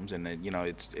incomes, and you know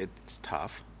it's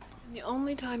tough. The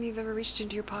only time you've ever reached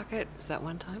into your pocket is that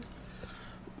one time?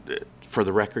 For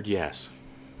the record, yes.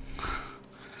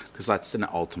 Because that's an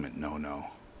ultimate no-no.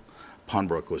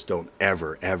 Pawnbrokers don't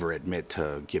ever admit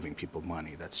to giving people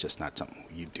money. That's just not something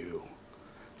you do.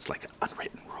 It's like an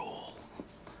unwritten rule.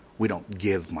 We don't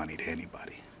give money to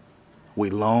anybody. We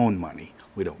loan money.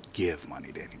 We don't give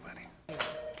money to anybody.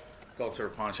 Gold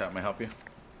Silver Pawn Shop, may I help you?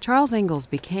 Charles Ingalls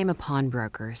became a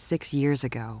pawnbroker 6 years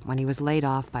ago when he was laid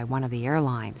off by one of the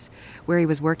airlines, where he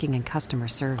was working in customer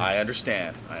service. I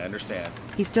understand.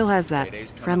 He still has that Payday's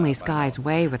coming friendly up, skies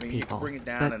way with you can people, bring it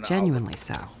down but and genuinely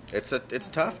so. It's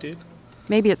tough, dude.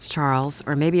 Maybe it's Charles,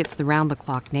 or maybe it's the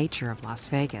round-the-clock nature of Las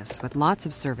Vegas, with lots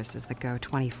of services that go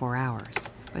 24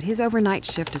 hours. But his overnight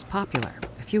shift is popular.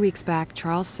 A few weeks back,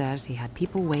 Charles says he had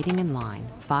people waiting in line,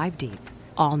 5 deep,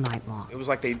 all night long. It was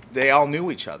like they all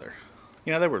knew each other.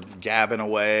 You know, they were gabbing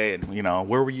away, and, you know,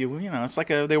 where were you? You know, it's like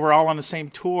they were all on the same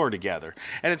tour together.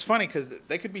 And it's funny because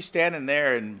they could be standing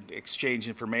there and exchange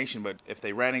information, but if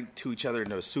they ran into each other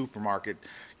into a supermarket,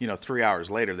 you know, 3 hours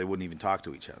later, they wouldn't even talk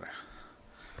to each other.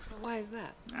 So why is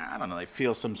that? I don't know. They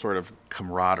feel some sort of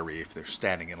camaraderie if they're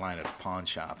standing in line at a pawn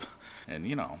shop. And,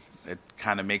 you know, it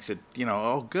kind of makes it, you know,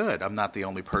 oh, good. I'm not the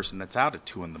only person that's out at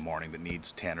 2 in the morning that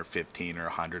needs 10 or 15 or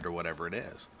 100 or whatever it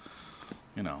is.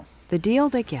 You know. The deal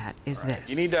they get is this.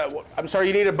 You need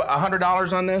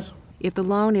 $100 on this? If the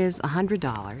loan is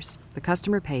 $100, the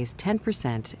customer pays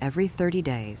 10% every 30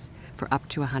 days for up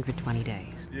to 120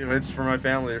 days. Yeah, it's for my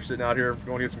family. They're sitting out here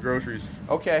going to get some groceries.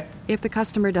 Okay. If the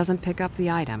customer doesn't pick up the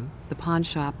item, the pawn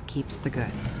shop keeps the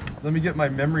goods. Let me get my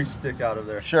memory stick out of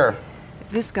there. Sure.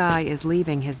 This guy is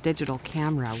leaving his digital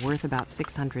camera worth about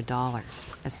 $600,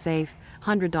 a safe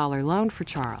 $100 loan for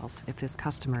Charles if this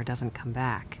customer doesn't come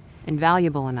back.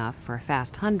 Invaluable enough for a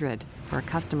fast 100 for a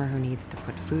customer who needs to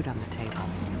put food on the table.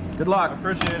 Good luck.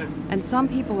 Appreciate it. And some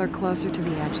people are closer to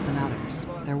the edge than others.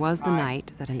 There was the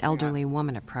night that an elderly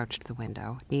woman approached the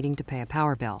window, needing to pay a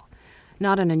power bill.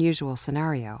 Not an unusual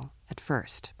scenario at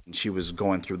first. She was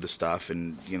going through the stuff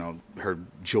and, you know, her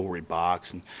jewelry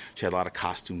box, and she had a lot of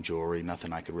costume jewelry,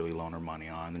 nothing I could really loan her money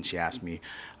on. And she asked me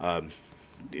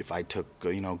if I took,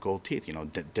 you know, gold teeth, you know,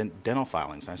 dental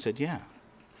filings. And I said, yeah.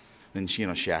 Then she, you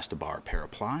know, she asked to borrow a pair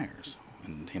of pliers.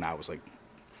 And, you know, I was like,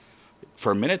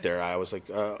 for a minute there, I was like,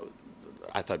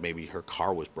 I thought maybe her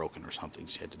car was broken or something.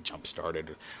 She had to jump start it.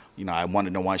 You know, I wanted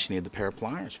to know why she needed the pair of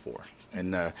pliers for.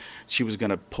 And she was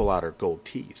going to pull out her gold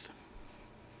teeth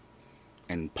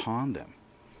and pawn them.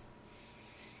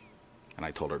 And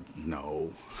I told her,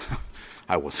 no,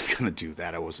 I wasn't going to do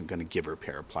that. I wasn't going to give her a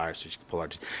pair of pliers so she could pull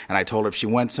out her teeth. And I told her if she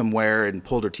went somewhere and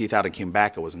pulled her teeth out and came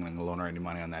back, I wasn't going to loan her any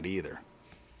money on that either.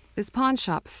 This pawn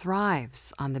shop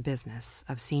thrives on the business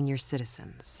of senior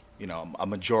citizens. You know, a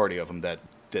majority of them that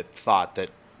thought that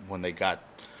when they got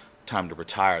time to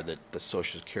retire that the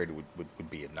Social Security would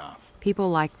be enough. People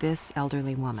like this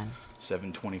elderly woman.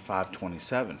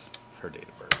 7/25/27, her date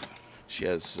of birth. She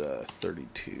has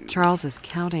 32. Charles is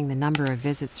counting the number of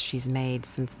visits she's made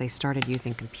since they started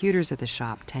using computers at the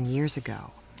shop 10 years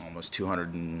ago. Almost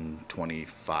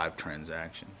 225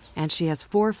 transactions. And she has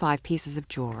 4 or 5 pieces of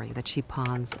jewelry that she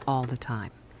pawns all the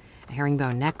time. A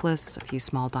herringbone necklace, a few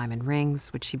small diamond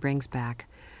rings, which she brings back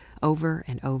over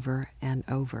and over and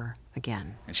over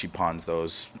again. And she pawns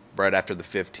those right after the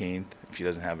 15th, if she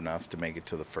doesn't have enough to make it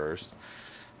to the 1st.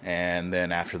 And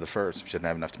then after the 1st, if she doesn't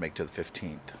have enough to make it to the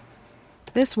 15th.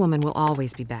 This woman will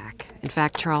always be back. In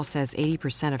fact, Charles says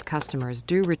 80% of customers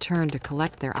do return to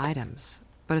collect their items.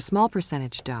 But a small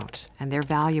percentage don't, and their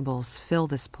valuables fill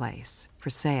this place for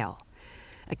sale.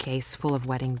 A case full of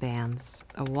wedding bands,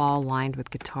 a wall lined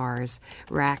with guitars,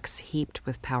 racks heaped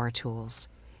with power tools,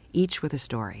 each with a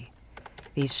story.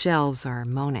 These shelves are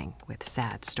moaning with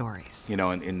sad stories. You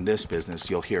know, in this business,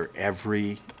 you'll hear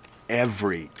every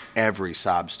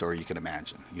sob story you can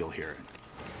imagine. You'll hear it.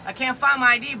 I can't find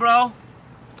my ID, bro.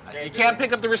 You can't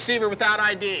pick up the receiver without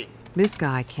ID. This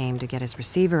guy came to get his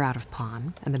receiver out of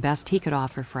pawn, and the best he could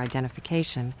offer for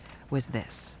identification was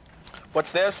this.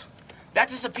 What's this?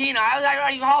 That's a subpoena.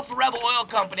 I haul for Rebel Oil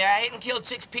Company. I hit and killed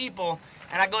 6 people,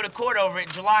 and I go to court over it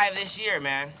in July of this year,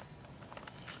 man.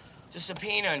 It's a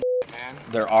subpoena and man.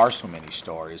 There are so many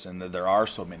stories, and there are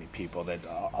so many people that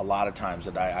a lot of times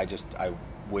that I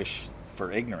wish for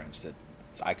ignorance, that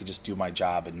I could just do my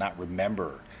job and not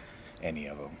remember any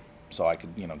of them, so I could,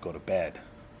 go to bed,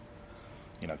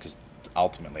 because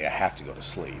ultimately I have to go to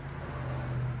sleep.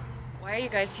 Why are you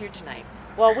guys here tonight?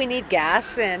 Well, we need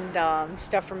gas and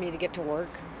stuff for me to get to work.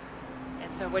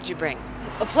 And so what'd you bring?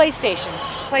 A PlayStation.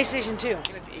 PlayStation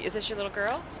 2. Is this your little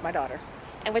girl? It's my daughter.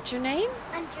 And what's your name?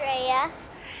 Andrea.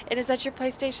 And is that your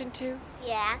PlayStation 2?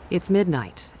 Yeah. It's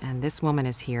midnight, and this woman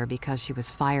is here because she was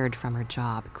fired from her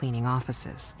job cleaning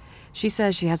offices. She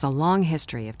says she has a long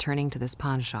history of turning to this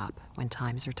pawn shop when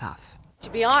times are tough.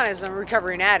 To be honest, I'm a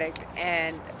recovering addict,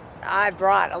 and I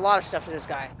brought a lot of stuff to this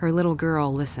guy. Her little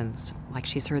girl listens, like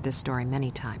she's heard this story many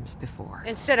times before.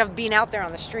 Instead of being out there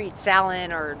on the street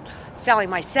selling or selling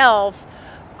myself,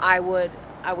 I would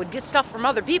get stuff from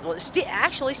other people,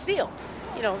 actually steal,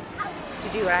 to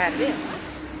do what I had to do.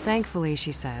 Thankfully,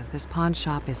 she says, this pawn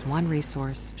shop is one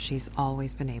resource she's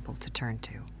always been able to turn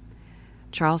to.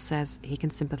 Charles says he can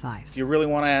sympathize. You really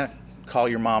want to call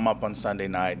your mom up on Sunday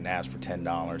night and ask for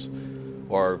 $10?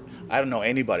 Or, I don't know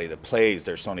anybody that plays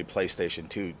their Sony PlayStation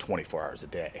 2 24 hours a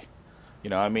day.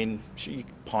 She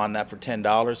pawn that for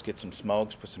 $10, get some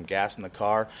smokes, put some gas in the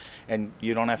car, and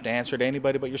you don't have to answer to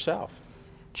anybody but yourself.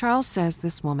 Charles says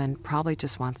this woman probably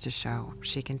just wants to show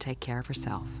she can take care of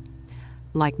herself,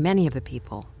 like many of the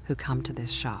people who come to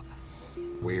this shop.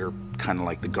 We're kind of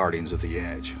like the guardians of the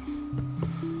edge.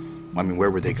 Where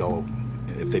would they go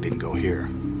if they didn't go here?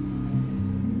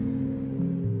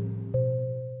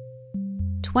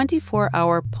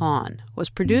 24-Hour Pawn was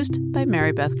produced by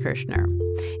Mary Beth Kirshner.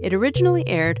 It originally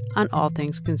aired on All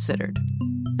Things Considered.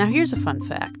 Now here's a fun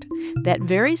fact. That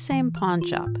very same pawn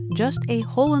shop, just a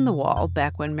hole in the wall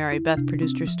back when Mary Beth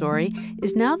produced her story,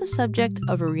 is now the subject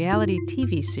of a reality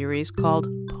TV series called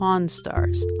Pawn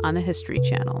Stars on the History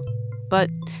Channel.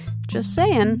 But just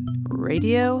saying,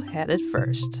 radio had it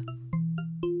first.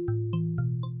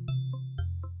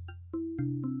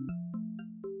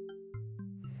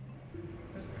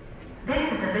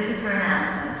 This is a visitor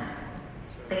announcement.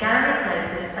 The gallery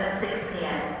closes at 6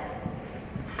 p.m.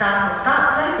 Staff will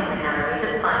start closing the galleries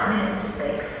at 5 minutes to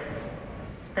 6.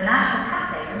 The National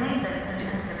Cafe remains open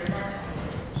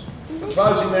until 11.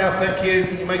 Closing now, thank you.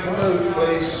 Can you make a move,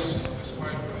 please?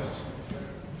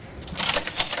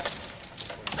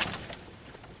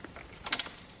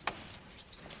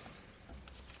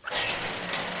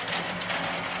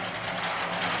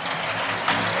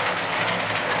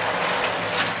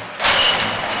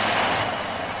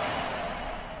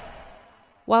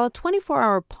 While a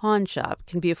 24-hour pawn shop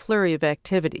can be a flurry of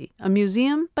activity, a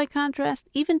museum, by contrast,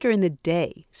 even during the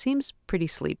day, seems pretty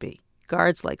sleepy.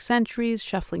 Guards like sentries,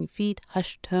 shuffling feet,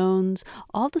 hushed tones,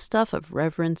 all the stuff of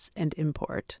reverence and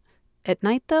import. At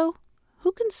night, though,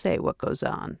 who can say what goes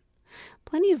on?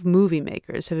 Plenty of movie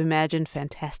makers have imagined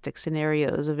fantastic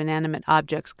scenarios of inanimate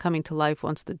objects coming to life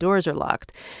once the doors are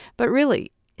locked. But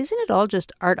really, isn't it all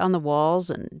just art on the walls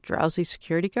and drowsy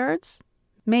security guards?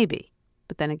 Maybe.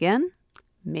 But then again,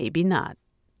 maybe not.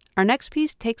 Our next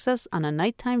piece takes us on a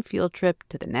nighttime field trip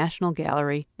to the National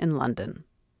Gallery in London.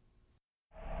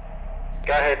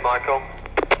 Go ahead, Michael.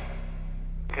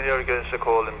 Can you give us a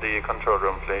call in the control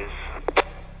room, please?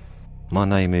 My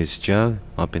name is Joe.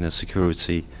 I've been a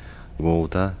security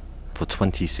warder for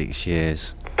 26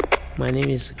 years. My name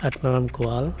is Atmaram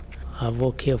Kual. I've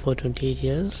worked here for 28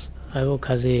 years. I work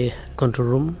as a control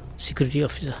room security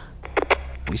officer.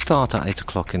 We start at 8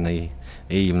 o'clock in the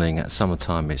evening. At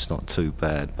summertime it's not too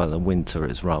bad, but in winter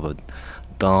it's rather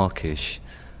darkish.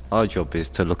 Our job is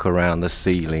to look around the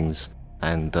ceilings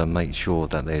and make sure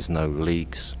that there's no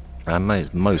leaks,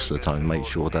 and most of the time make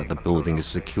sure that the building is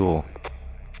secure.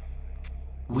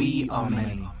 We are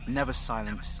many, never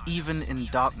silent. Even in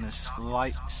darkness,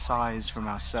 light sighs from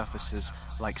our surfaces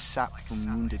like sap from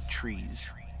wounded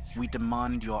trees. We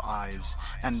demand your eyes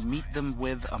and meet them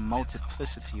with a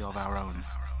multiplicity of our own.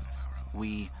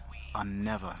 We are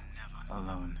never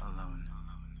alone.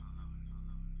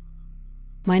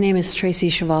 My name is Tracy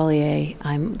Chevalier.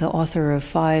 I'm the author of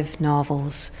 5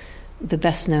 novels, the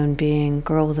best known being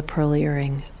Girl with a Pearl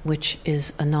Earring, which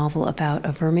is a novel about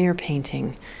a Vermeer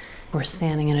painting. We're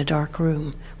standing in a dark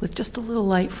room with just a little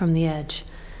light from the edge,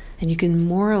 and you can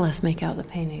more or less make out the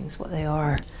paintings, what they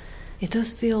are. It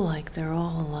does feel like they're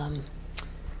all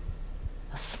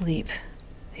asleep.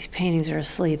 These paintings are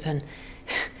asleep, and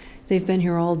they've been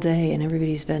here all day, and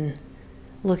everybody's been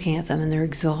looking at them, and they're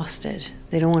exhausted.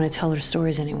 They don't want to tell their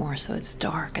stories anymore, so it's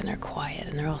dark, and they're quiet,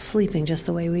 and they're all sleeping just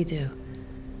the way we do.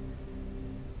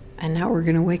 And now we're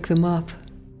going to wake them up.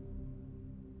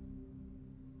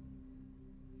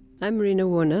 I'm Marina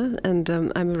Warner, and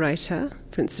I'm a writer,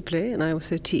 principally, and I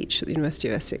also teach at the University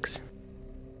of Essex.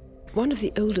 One of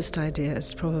the oldest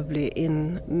ideas, probably,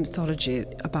 in mythology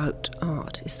about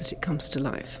art is that it comes to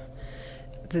life.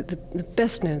 The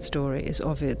best-known story is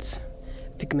Ovid's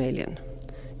Pygmalion.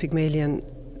 Pygmalion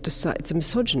it's a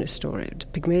misogynist story.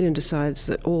 Pygmalion decides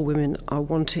that all women are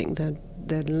wanting,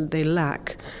 they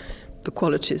lack the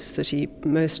qualities that he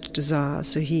most desires,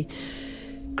 so he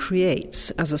creates,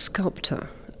 as a sculptor,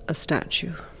 a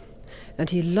statue. And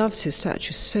he loves his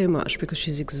statue so much because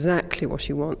she's exactly what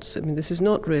he wants. I mean, this is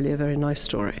not really a very nice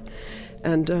story.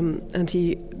 And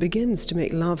he begins to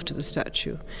make love to the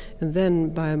statue. And then,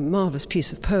 by a marvellous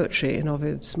piece of poetry in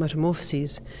Ovid's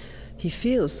Metamorphoses, he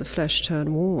feels the flesh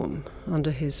turn warm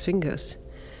under his fingers.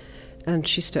 And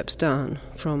she steps down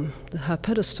from her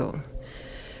pedestal.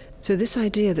 So this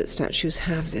idea that statues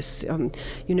have this,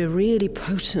 really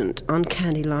potent,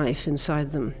 uncanny life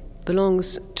inside them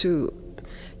belongs to,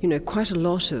 quite a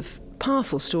lot of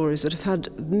powerful stories that have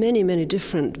had many, many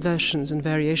different versions and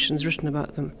variations written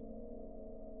about them.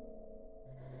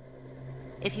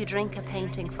 If you drink a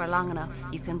painting for long enough,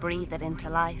 you can breathe it into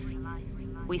life.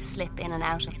 We slip in and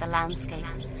out of the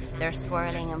landscapes, their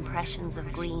swirling impressions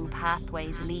of green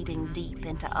pathways leading deep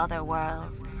into other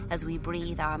worlds as we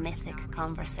breathe our mythic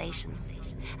conversations.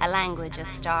 A language of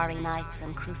starry nights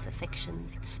and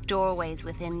crucifixions, doorways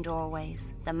within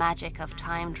doorways, the magic of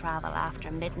time travel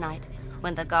after midnight,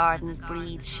 when the gardens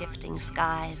breathe shifting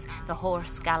skies, the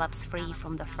horse gallops free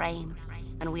from the frame,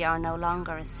 and we are no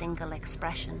longer a single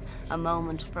expression, a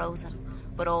moment frozen,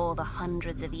 but all the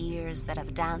hundreds of years that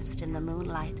have danced in the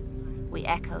moonlight. We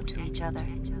echo to each other.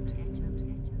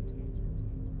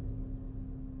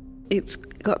 It's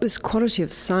got this quality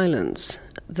of silence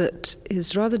that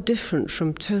is rather different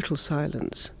from total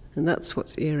silence, and that's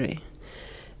what's eerie.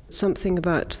 Something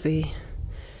about the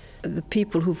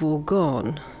people who've all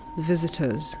gone, the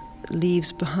visitors,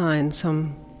 leaves behind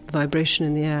some vibration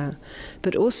in the air,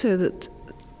 but also that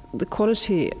the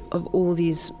quality of all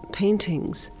these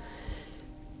paintings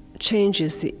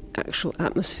changes the actual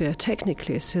atmosphere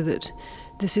technically, so that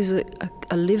this is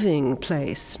a living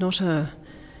place,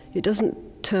 it doesn't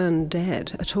turn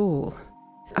dead at all.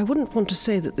 I wouldn't want to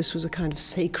say that this was a kind of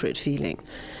sacred feeling,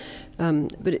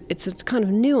 but it's a kind of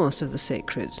nuance of the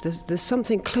sacred. There's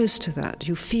something close to that.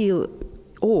 You feel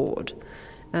awed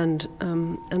and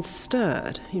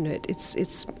stirred.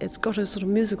 It's got a sort of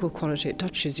musical quality. It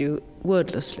touches you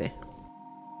wordlessly.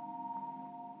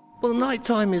 Well,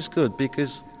 nighttime is good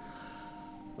because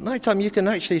nighttime you can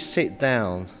actually sit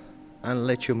down and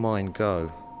let your mind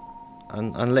go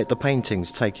and let the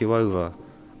paintings take you over.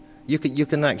 You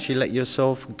can actually let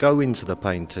yourself go into the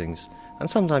paintings, and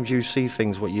sometimes you see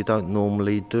things what you don't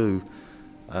normally do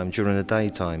during the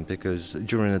daytime, because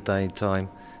during the daytime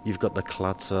you've got the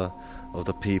clutter of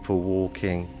the people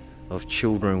walking, of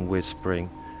children whispering,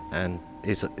 and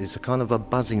it's a kind of a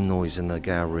buzzing noise in the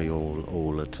gallery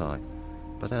all the time.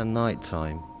 But at night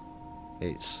time,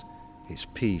 it's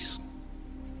peace,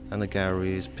 and the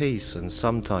gallery is peace, and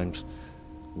sometimes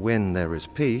when there is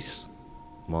peace,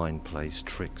 mind plays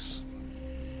tricks.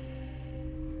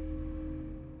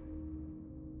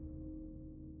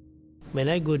 When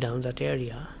I go down that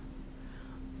area,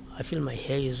 I feel my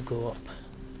hairs go up.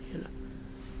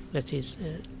 Let's say it's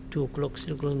 2 o'clock,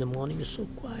 3 o'clock in the morning, it's so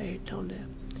quiet down there.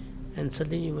 And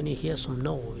suddenly when you hear some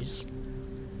noise,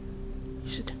 you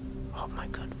said, oh my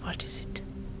God, what is it?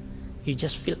 You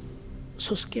just feel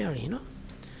so scary,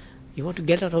 You want to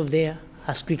get out of there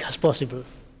as quick as possible.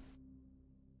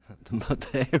 But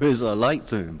the areas I like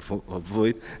to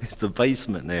avoid is the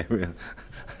basement area.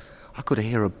 I could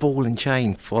hear a ball and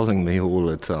chain following me all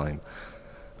the time.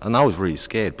 And I was really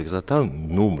scared because I don't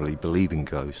normally believe in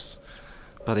ghosts.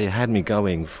 But it had me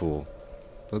going for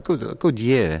a good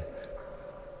year,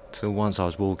 till once I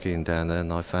was walking down there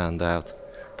and I found out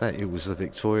that it was the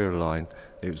Victoria line.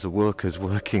 It was the workers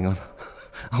working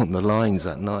on the lines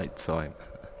at night time.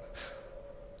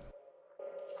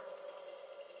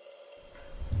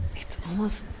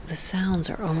 The sounds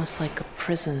are almost like a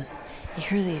prison. You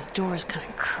hear these doors kind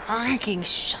of cranking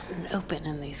shut and open,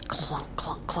 and these clunk,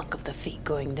 clunk, clunk of the feet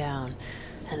going down.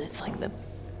 And it's like the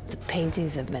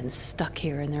paintings have been stuck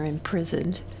here and they're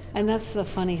imprisoned. And that's the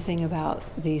funny thing about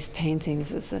these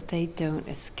paintings, is that they don't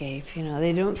escape.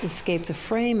 They don't escape the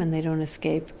frame, and they don't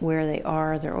escape where they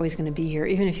are. They're always going to be here.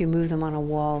 Even if you move them on a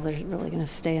wall, they're really going to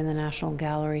stay in the National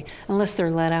Gallery, unless they're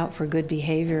let out for good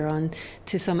behavior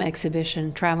to some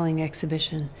exhibition, traveling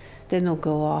exhibition. Then they'll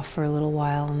go off for a little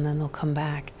while, and then they'll come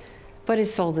back. But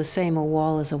it's all the same. A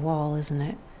wall is a wall, isn't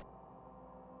it?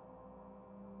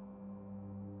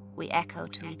 we echo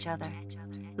to each other.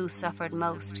 Who suffered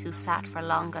most, who sat for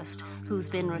longest, who's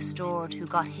been restored, who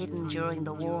got hidden during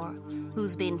the war,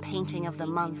 who's been painting of the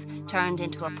month, turned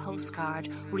into a postcard,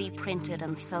 reprinted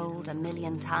and sold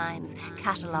 1,000,000 times,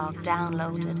 catalogued,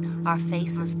 downloaded, our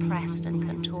faces pressed and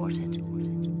contorted.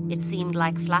 It seemed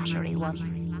like flattery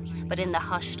once, but in the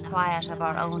hushed quiet of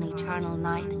our own eternal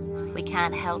night, we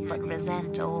can't help but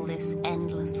resent all this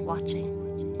endless watching.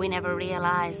 We never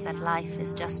realize that life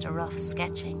is just a rough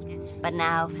sketching, but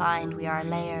now find we are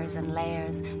layers and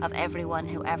layers of everyone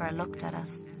who ever looked at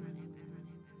us.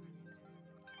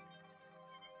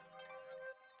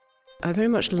 I very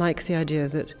much like the idea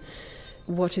that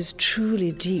what is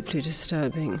truly deeply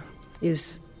disturbing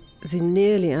is the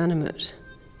nearly animate,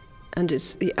 and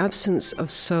it's the absence of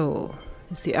soul,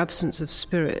 it's the absence of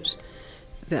spirit,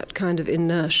 that kind of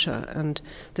inertia, and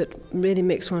that really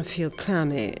makes one feel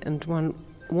clammy, and one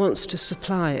wants to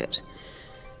supply it.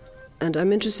 And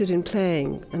I'm interested in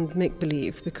playing and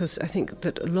make-believe, because I think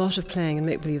that a lot of playing and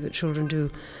make-believe that children do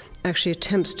actually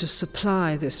attempts to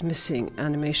supply this missing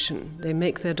animation. They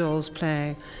make their dolls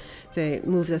play, they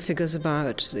move their figures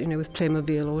about, with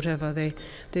Playmobil or whatever.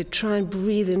 They try and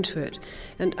breathe into it.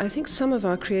 And I think some of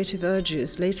our creative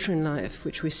urges later in life,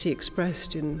 which we see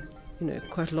expressed in,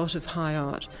 quite a lot of high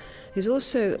art, is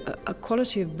also a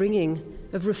quality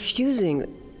of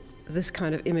refusing this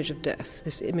kind of image of death,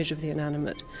 this image of the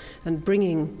inanimate, and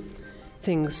bringing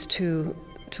things to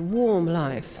warm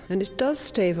life. And it does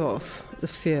stave off the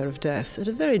fear of death at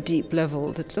a very deep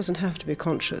level that doesn't have to be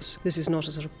conscious. This is not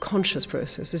a sort of conscious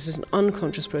process. This is an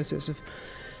unconscious process of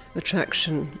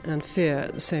attraction and fear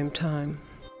at the same time.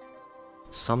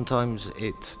 Sometimes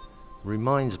it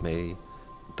reminds me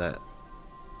that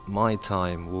my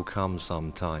time will come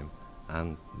sometime,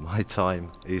 and my time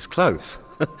is close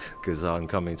because I'm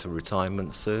coming to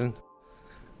retirement soon.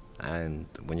 And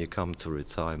when you come to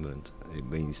retirement, it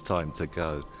means time to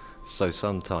go. So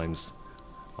sometimes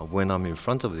when I'm in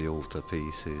front of the altar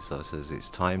pieces, I says, it's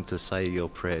time to say your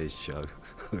prayers, Joe,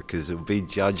 because it'll be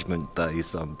judgment day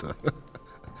sometime.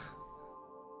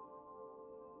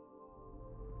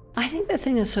 I think the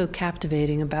thing that's so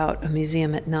captivating about a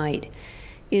museum at night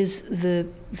is the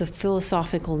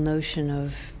philosophical notion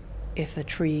of, if a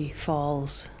tree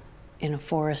falls in a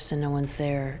forest and no one's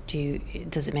there,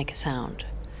 does it make a sound?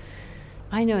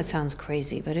 I know it sounds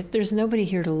crazy, but if there's nobody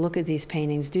here to look at these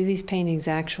paintings, do these paintings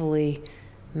actually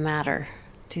matter?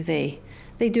 Do they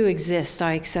do exist?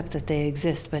 I accept that they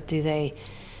exist, but do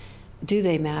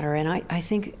they matter? And I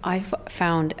think I've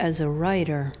found as a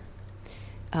writer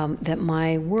that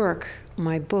my work,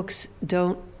 my books,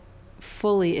 don't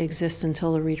fully exist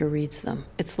until the reader reads them.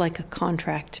 It's like a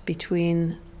contract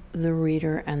between the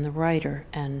reader and the writer,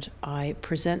 and I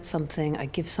present something, I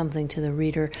give something to the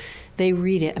reader, they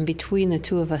read it, and between the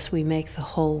two of us we make the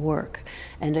whole work.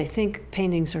 And I think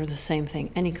paintings are the same thing.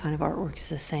 Any kind of artwork is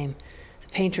the same. The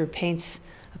painter paints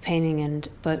a painting,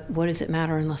 but what does it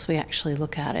matter unless we actually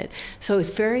look at it? So it's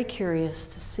very curious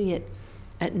to see it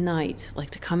at night,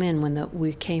 like to come in when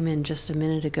we came in just a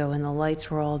minute ago and the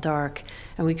lights were all dark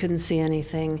and we couldn't see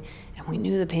anything, and we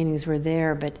knew the paintings were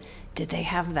there, but did they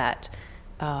have that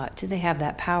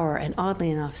power? And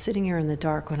oddly enough, sitting here in the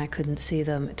dark when I couldn't see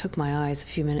them, it took my eyes a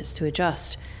few minutes to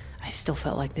adjust. I still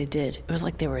felt like they did. It was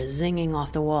like they were zinging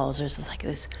off the walls. There's like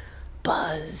this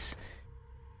buzz.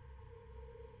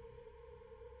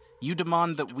 You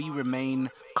demand that we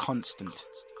remain constant.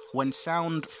 When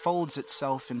sound folds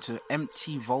itself into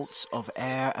empty vaults of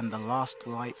air and the last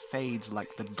light fades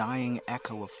like the dying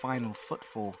echo of final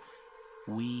footfall,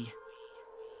 we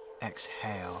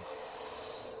exhale.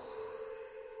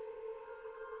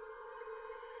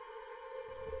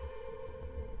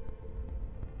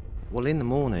 Well, in the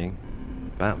morning,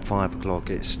 about 5 o'clock,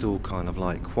 it's still kind of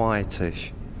like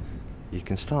quietish. You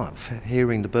can start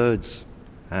hearing the birds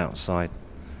outside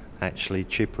actually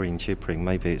chippering.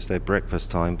 Maybe it's their breakfast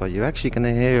time, but you're actually going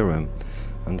to hear them.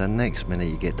 And the next minute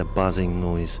you get the buzzing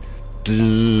noise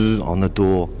on the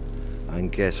door.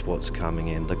 And guess what's coming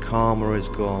in? The karma is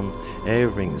gone,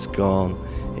 everything's gone.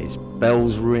 It's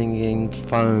bells ringing,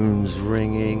 phones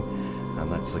ringing,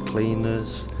 and that's the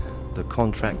cleaners, the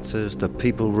contractors, the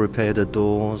people who repair the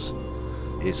doors.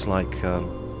 It's like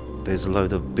there's a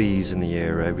load of bees in the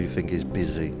air, everything is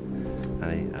busy.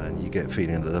 And you get the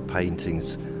feeling that the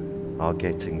paintings are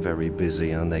getting very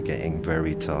busy and they're getting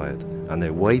very tired. And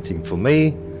they're waiting for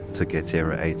me to get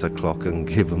here at 8 o'clock and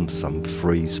give them some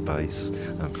free space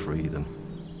and freedom.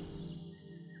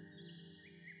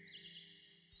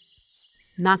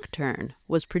 Nocturne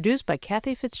was produced by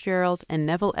Kathy Fitzgerald and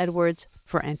Neville Edwards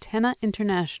for Antenna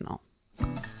International.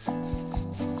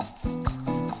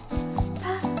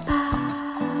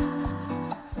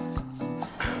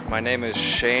 My name is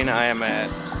Shane. I am at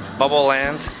Bubble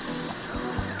Land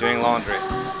doing laundry.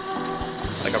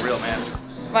 Like a real man.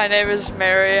 My name is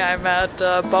Mary. I'm at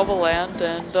Bubble Land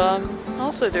and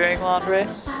also doing laundry.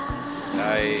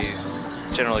 I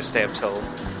generally stay up till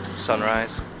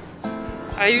sunrise.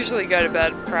 I usually go to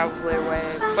bed probably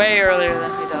way earlier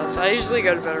than he does. I usually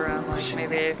go to bed around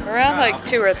maybe around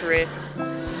 2 or 3.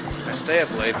 I stay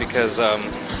up late because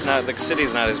it's not the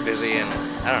city's not as busy, and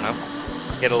I don't know,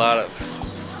 get a lot of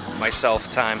myself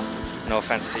time. No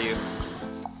offense to you.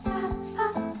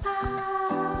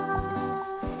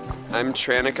 I'm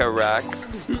Tranica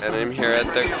Rex, and I'm here at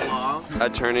the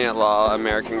Attorney at Law,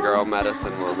 American Girl,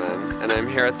 Medicine Woman, and I'm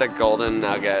here at the Golden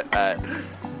Nugget at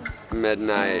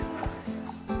midnight.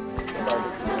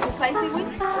 Spicy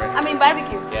wings? I mean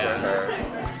barbecue. Yeah.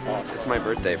 It's my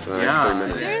birthday for the next 3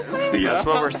 minutes. Seriously? That's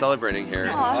what we're celebrating here.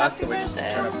 I'll ask the waitress to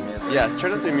turn up the music. Yes,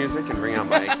 turn up the music and bring out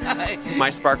my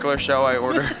sparkler show I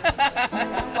ordered.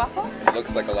 It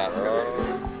looks like Alaska.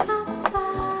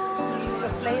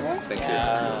 Flavor? Thank you.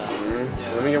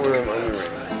 Let me get one of them onion rings.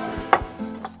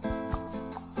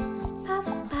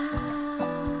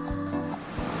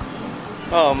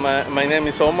 Oh, my name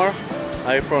is Omar.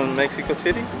 I'm from Mexico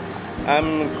City.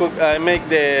 I make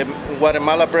the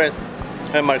Guatemala bread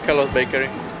at Markello's Bakery.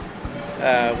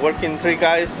 Working 3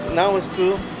 guys. Now it's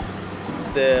 2.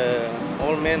 The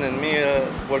old man and me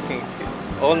working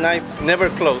all night. Never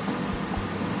close.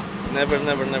 Never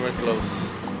close.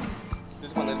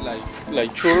 This one is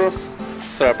like churros,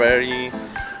 strawberry,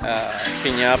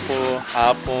 piñapple,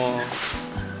 apple,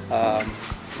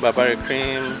 barbecue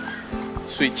cream,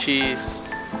 sweet cheese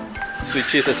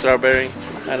and strawberry.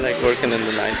 I like working in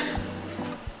the night.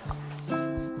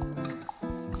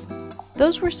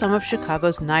 Those were some of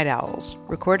Chicago's Night Owls,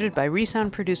 recorded by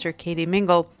Resound producer Katie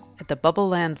Mingle at the Bubble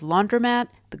Land Laundromat,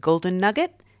 the Golden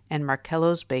Nugget, and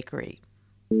Markello's Bakery.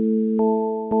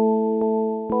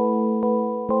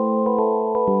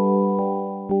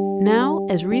 Now,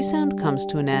 as Resound comes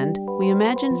to an end, we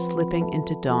imagine slipping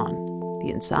into dawn.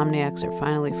 The insomniacs are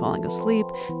finally falling asleep,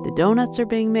 the donuts are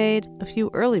being made, a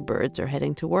few early birds are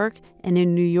heading to work, and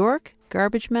in New York,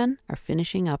 garbage men are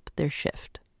finishing up their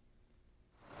shift.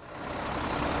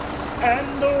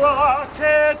 And the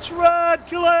rocket's red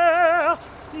glare,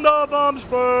 the bombs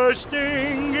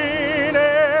bursting in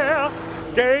air,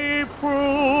 gave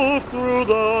proof through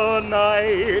the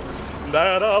night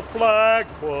that a flag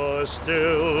was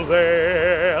still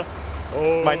there.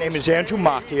 Oh, my name is Andrew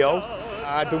Macchio.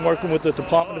 I've been working with the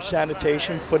Department of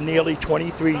Sanitation for nearly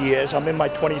 23 years. I'm in my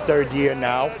 23rd year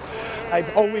now.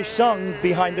 I've always sung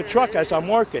behind the truck as I'm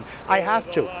working. I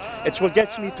have to. It's what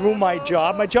gets me through my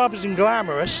job. My job isn't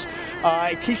glamorous.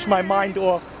 It keeps my mind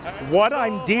off what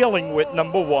I'm dealing with,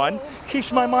 number one.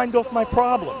 Keeps my mind off my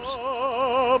problems.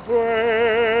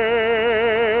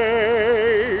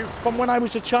 From when I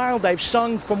was a child, I've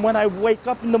sung from when I wake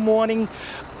up in the morning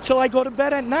till I go to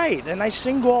bed at night, and I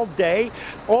sing all day.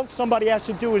 All somebody has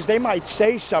to do is they might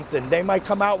say something. They might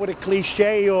come out with a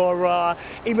cliche or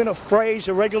even a phrase,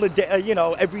 a regular,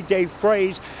 everyday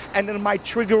phrase, and then it might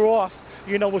trigger off,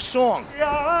 a song.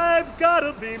 I've got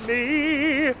to be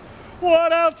me.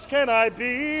 What else can I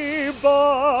be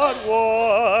but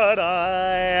what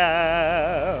I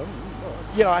am?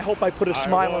 I hope I put a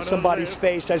smile on somebody's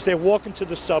face as they're walking to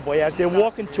the subway, as they're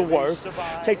walking to work,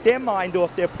 take their mind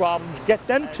off their problems, get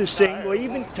them to sing or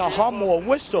even to hum or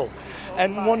whistle.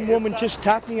 And one woman just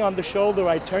tapped me on the shoulder.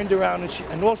 I turned around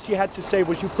and all she had to say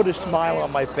was, "You put a smile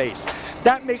on my face."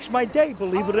 That makes my day,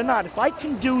 believe it or not. If I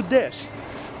can do this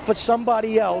for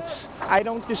somebody else, I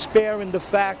don't despair in the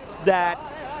fact that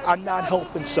I'm not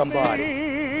helping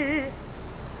somebody.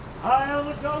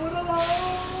 I'll go it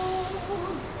alone.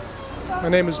 My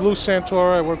name is Lou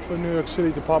Santora. I work for the New York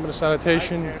City Department of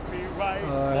Sanitation.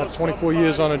 I have 24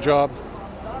 years on a job.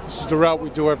 This is the route we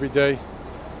do every day.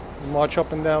 We march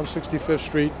up and down 65th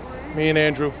Street, me and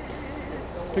Andrew,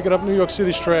 picking up New York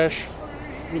City's trash.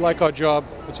 We like our job.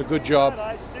 It's a good job.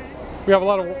 We have a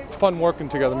lot of fun working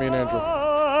together, me and Andrew.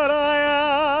 I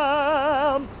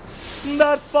am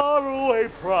that faraway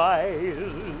prize.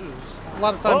 A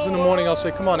lot of times in the morning I'll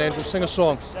say, "Come on, Andrew, sing a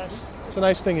song." It's a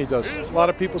nice thing he does. A lot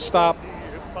of people stop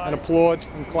and applaud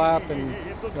and clap, and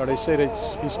they say that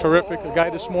he's terrific. A guy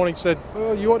this morning said,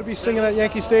 "Oh, you ought to be singing at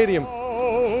Yankee Stadium."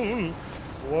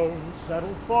 Won't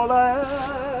settle for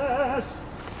less.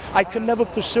 I could never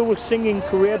pursue a singing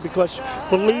career because,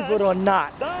 believe it or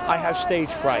not, I have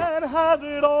stage fright. And have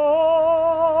it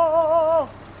all.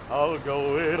 I'll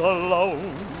go it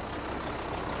alone.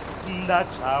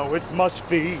 That's how it must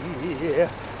be.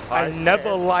 I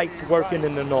never liked working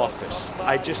in an office.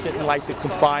 I just didn't like the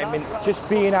confinement. Just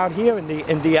being out here in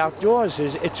the outdoors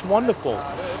it's wonderful.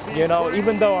 You know,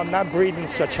 even though I'm not breathing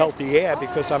such healthy air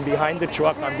because I'm behind the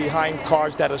truck, I'm behind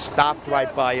cars that are stopped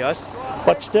right by us.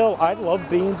 But still, I love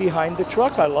being behind the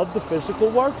truck. I love the physical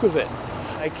work of it.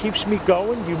 It keeps me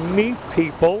going. You meet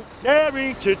people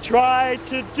daring to try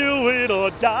to do it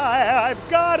or die. I've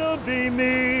gotta be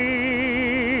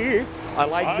me. I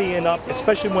like being up,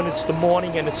 especially when it's the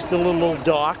morning and it's still a little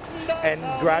dark, and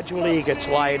gradually it gets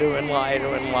lighter and lighter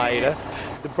and lighter.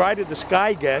 The brighter the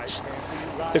sky gets,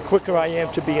 the quicker I am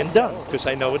to being done, because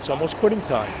I know it's almost quitting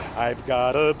time. I've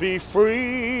gotta be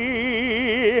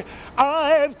free.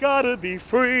 I've gotta be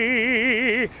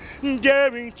free.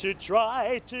 Daring to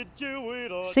try to do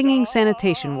it all. Singing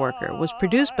Sanitation Worker was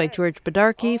produced by George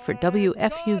Bedarky for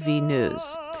WFUV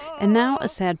News. And now a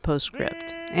sad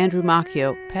postscript. Andrew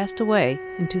Macchio passed away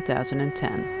in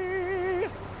 2010.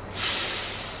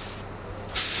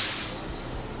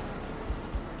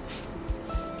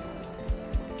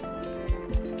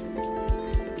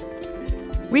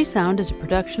 Resound is a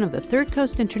production of the Third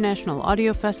Coast International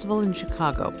Audio Festival in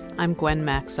Chicago. I'm Gwen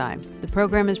Macsai. The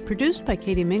program is produced by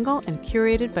Katie Mingle and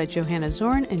curated by Johanna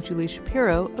Zorn and Julie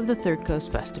Shapiro of the Third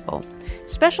Coast Festival.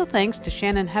 Special thanks to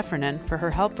Shannon Heffernan for her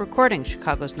help recording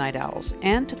Chicago's Night Owls,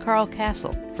 and to Carl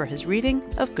Castle for his reading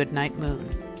of Goodnight Moon.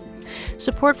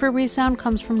 Support for Resound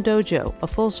comes from Dojo, a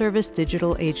full-service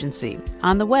digital agency.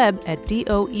 On the web at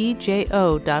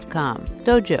doejo.com.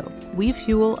 Dojo, we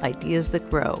fuel ideas that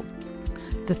grow.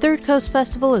 The Third Coast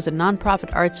Festival is a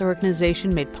nonprofit arts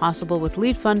organization made possible with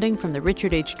lead funding from the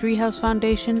Richard H. Driehaus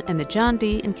Foundation and the John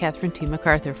D. and Catherine T.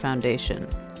 MacArthur Foundation.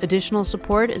 Additional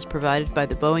support is provided by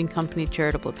the Boeing Company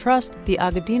Charitable Trust, the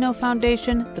Agudino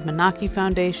Foundation, the Menaki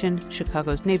Foundation,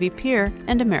 Chicago's Navy Pier,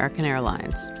 and American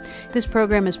Airlines. This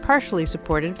program is partially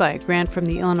supported by a grant from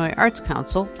the Illinois Arts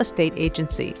Council, a state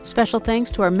agency. Special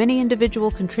thanks to our many individual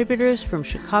contributors from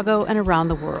Chicago and around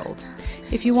the world.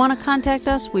 If you want to contact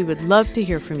us, we would love to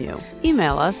hear from you.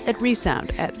 Email us at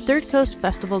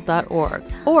resound@thirdcoastfestival.org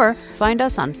or find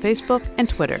us on Facebook and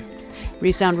Twitter.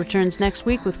 Resound returns next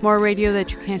week with more radio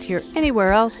that you can't hear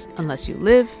anywhere else unless you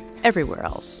live everywhere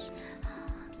else.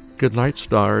 Good night,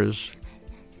 stars.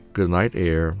 Good night,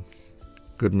 air.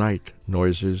 Good night,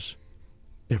 noises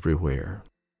everywhere.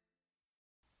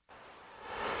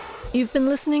 You've been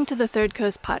listening to the Third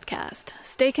Coast Podcast.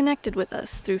 Stay connected with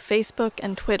us through Facebook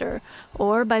and Twitter,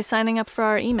 or by signing up for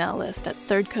our email list at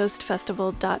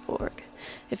thirdcoastfestival.org.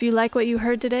 If you like what you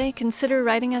heard today, consider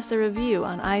writing us a review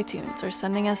on iTunes or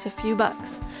sending us a few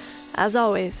bucks. As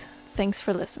always, thanks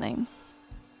for listening.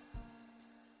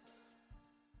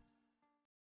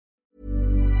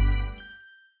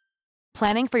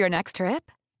 Planning for your next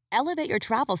trip? Elevate your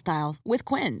travel style with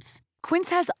Quince.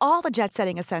 Quince has all the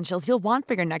jet-setting essentials you'll want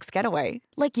for your next getaway,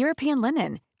 like European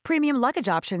linen, premium luggage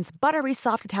options, buttery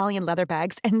soft Italian leather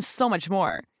bags, and so much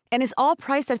more. And is all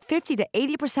priced at 50 to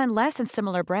 80% less than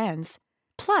similar brands.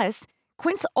 Plus,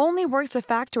 Quince only works with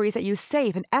factories that use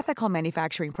safe and ethical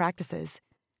manufacturing practices.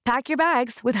 Pack your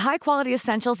bags with high-quality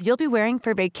essentials you'll be wearing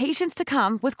for vacations to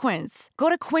come with Quince. Go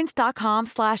to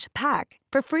quince.com/pack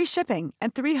for free shipping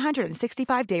and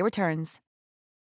 365-day returns.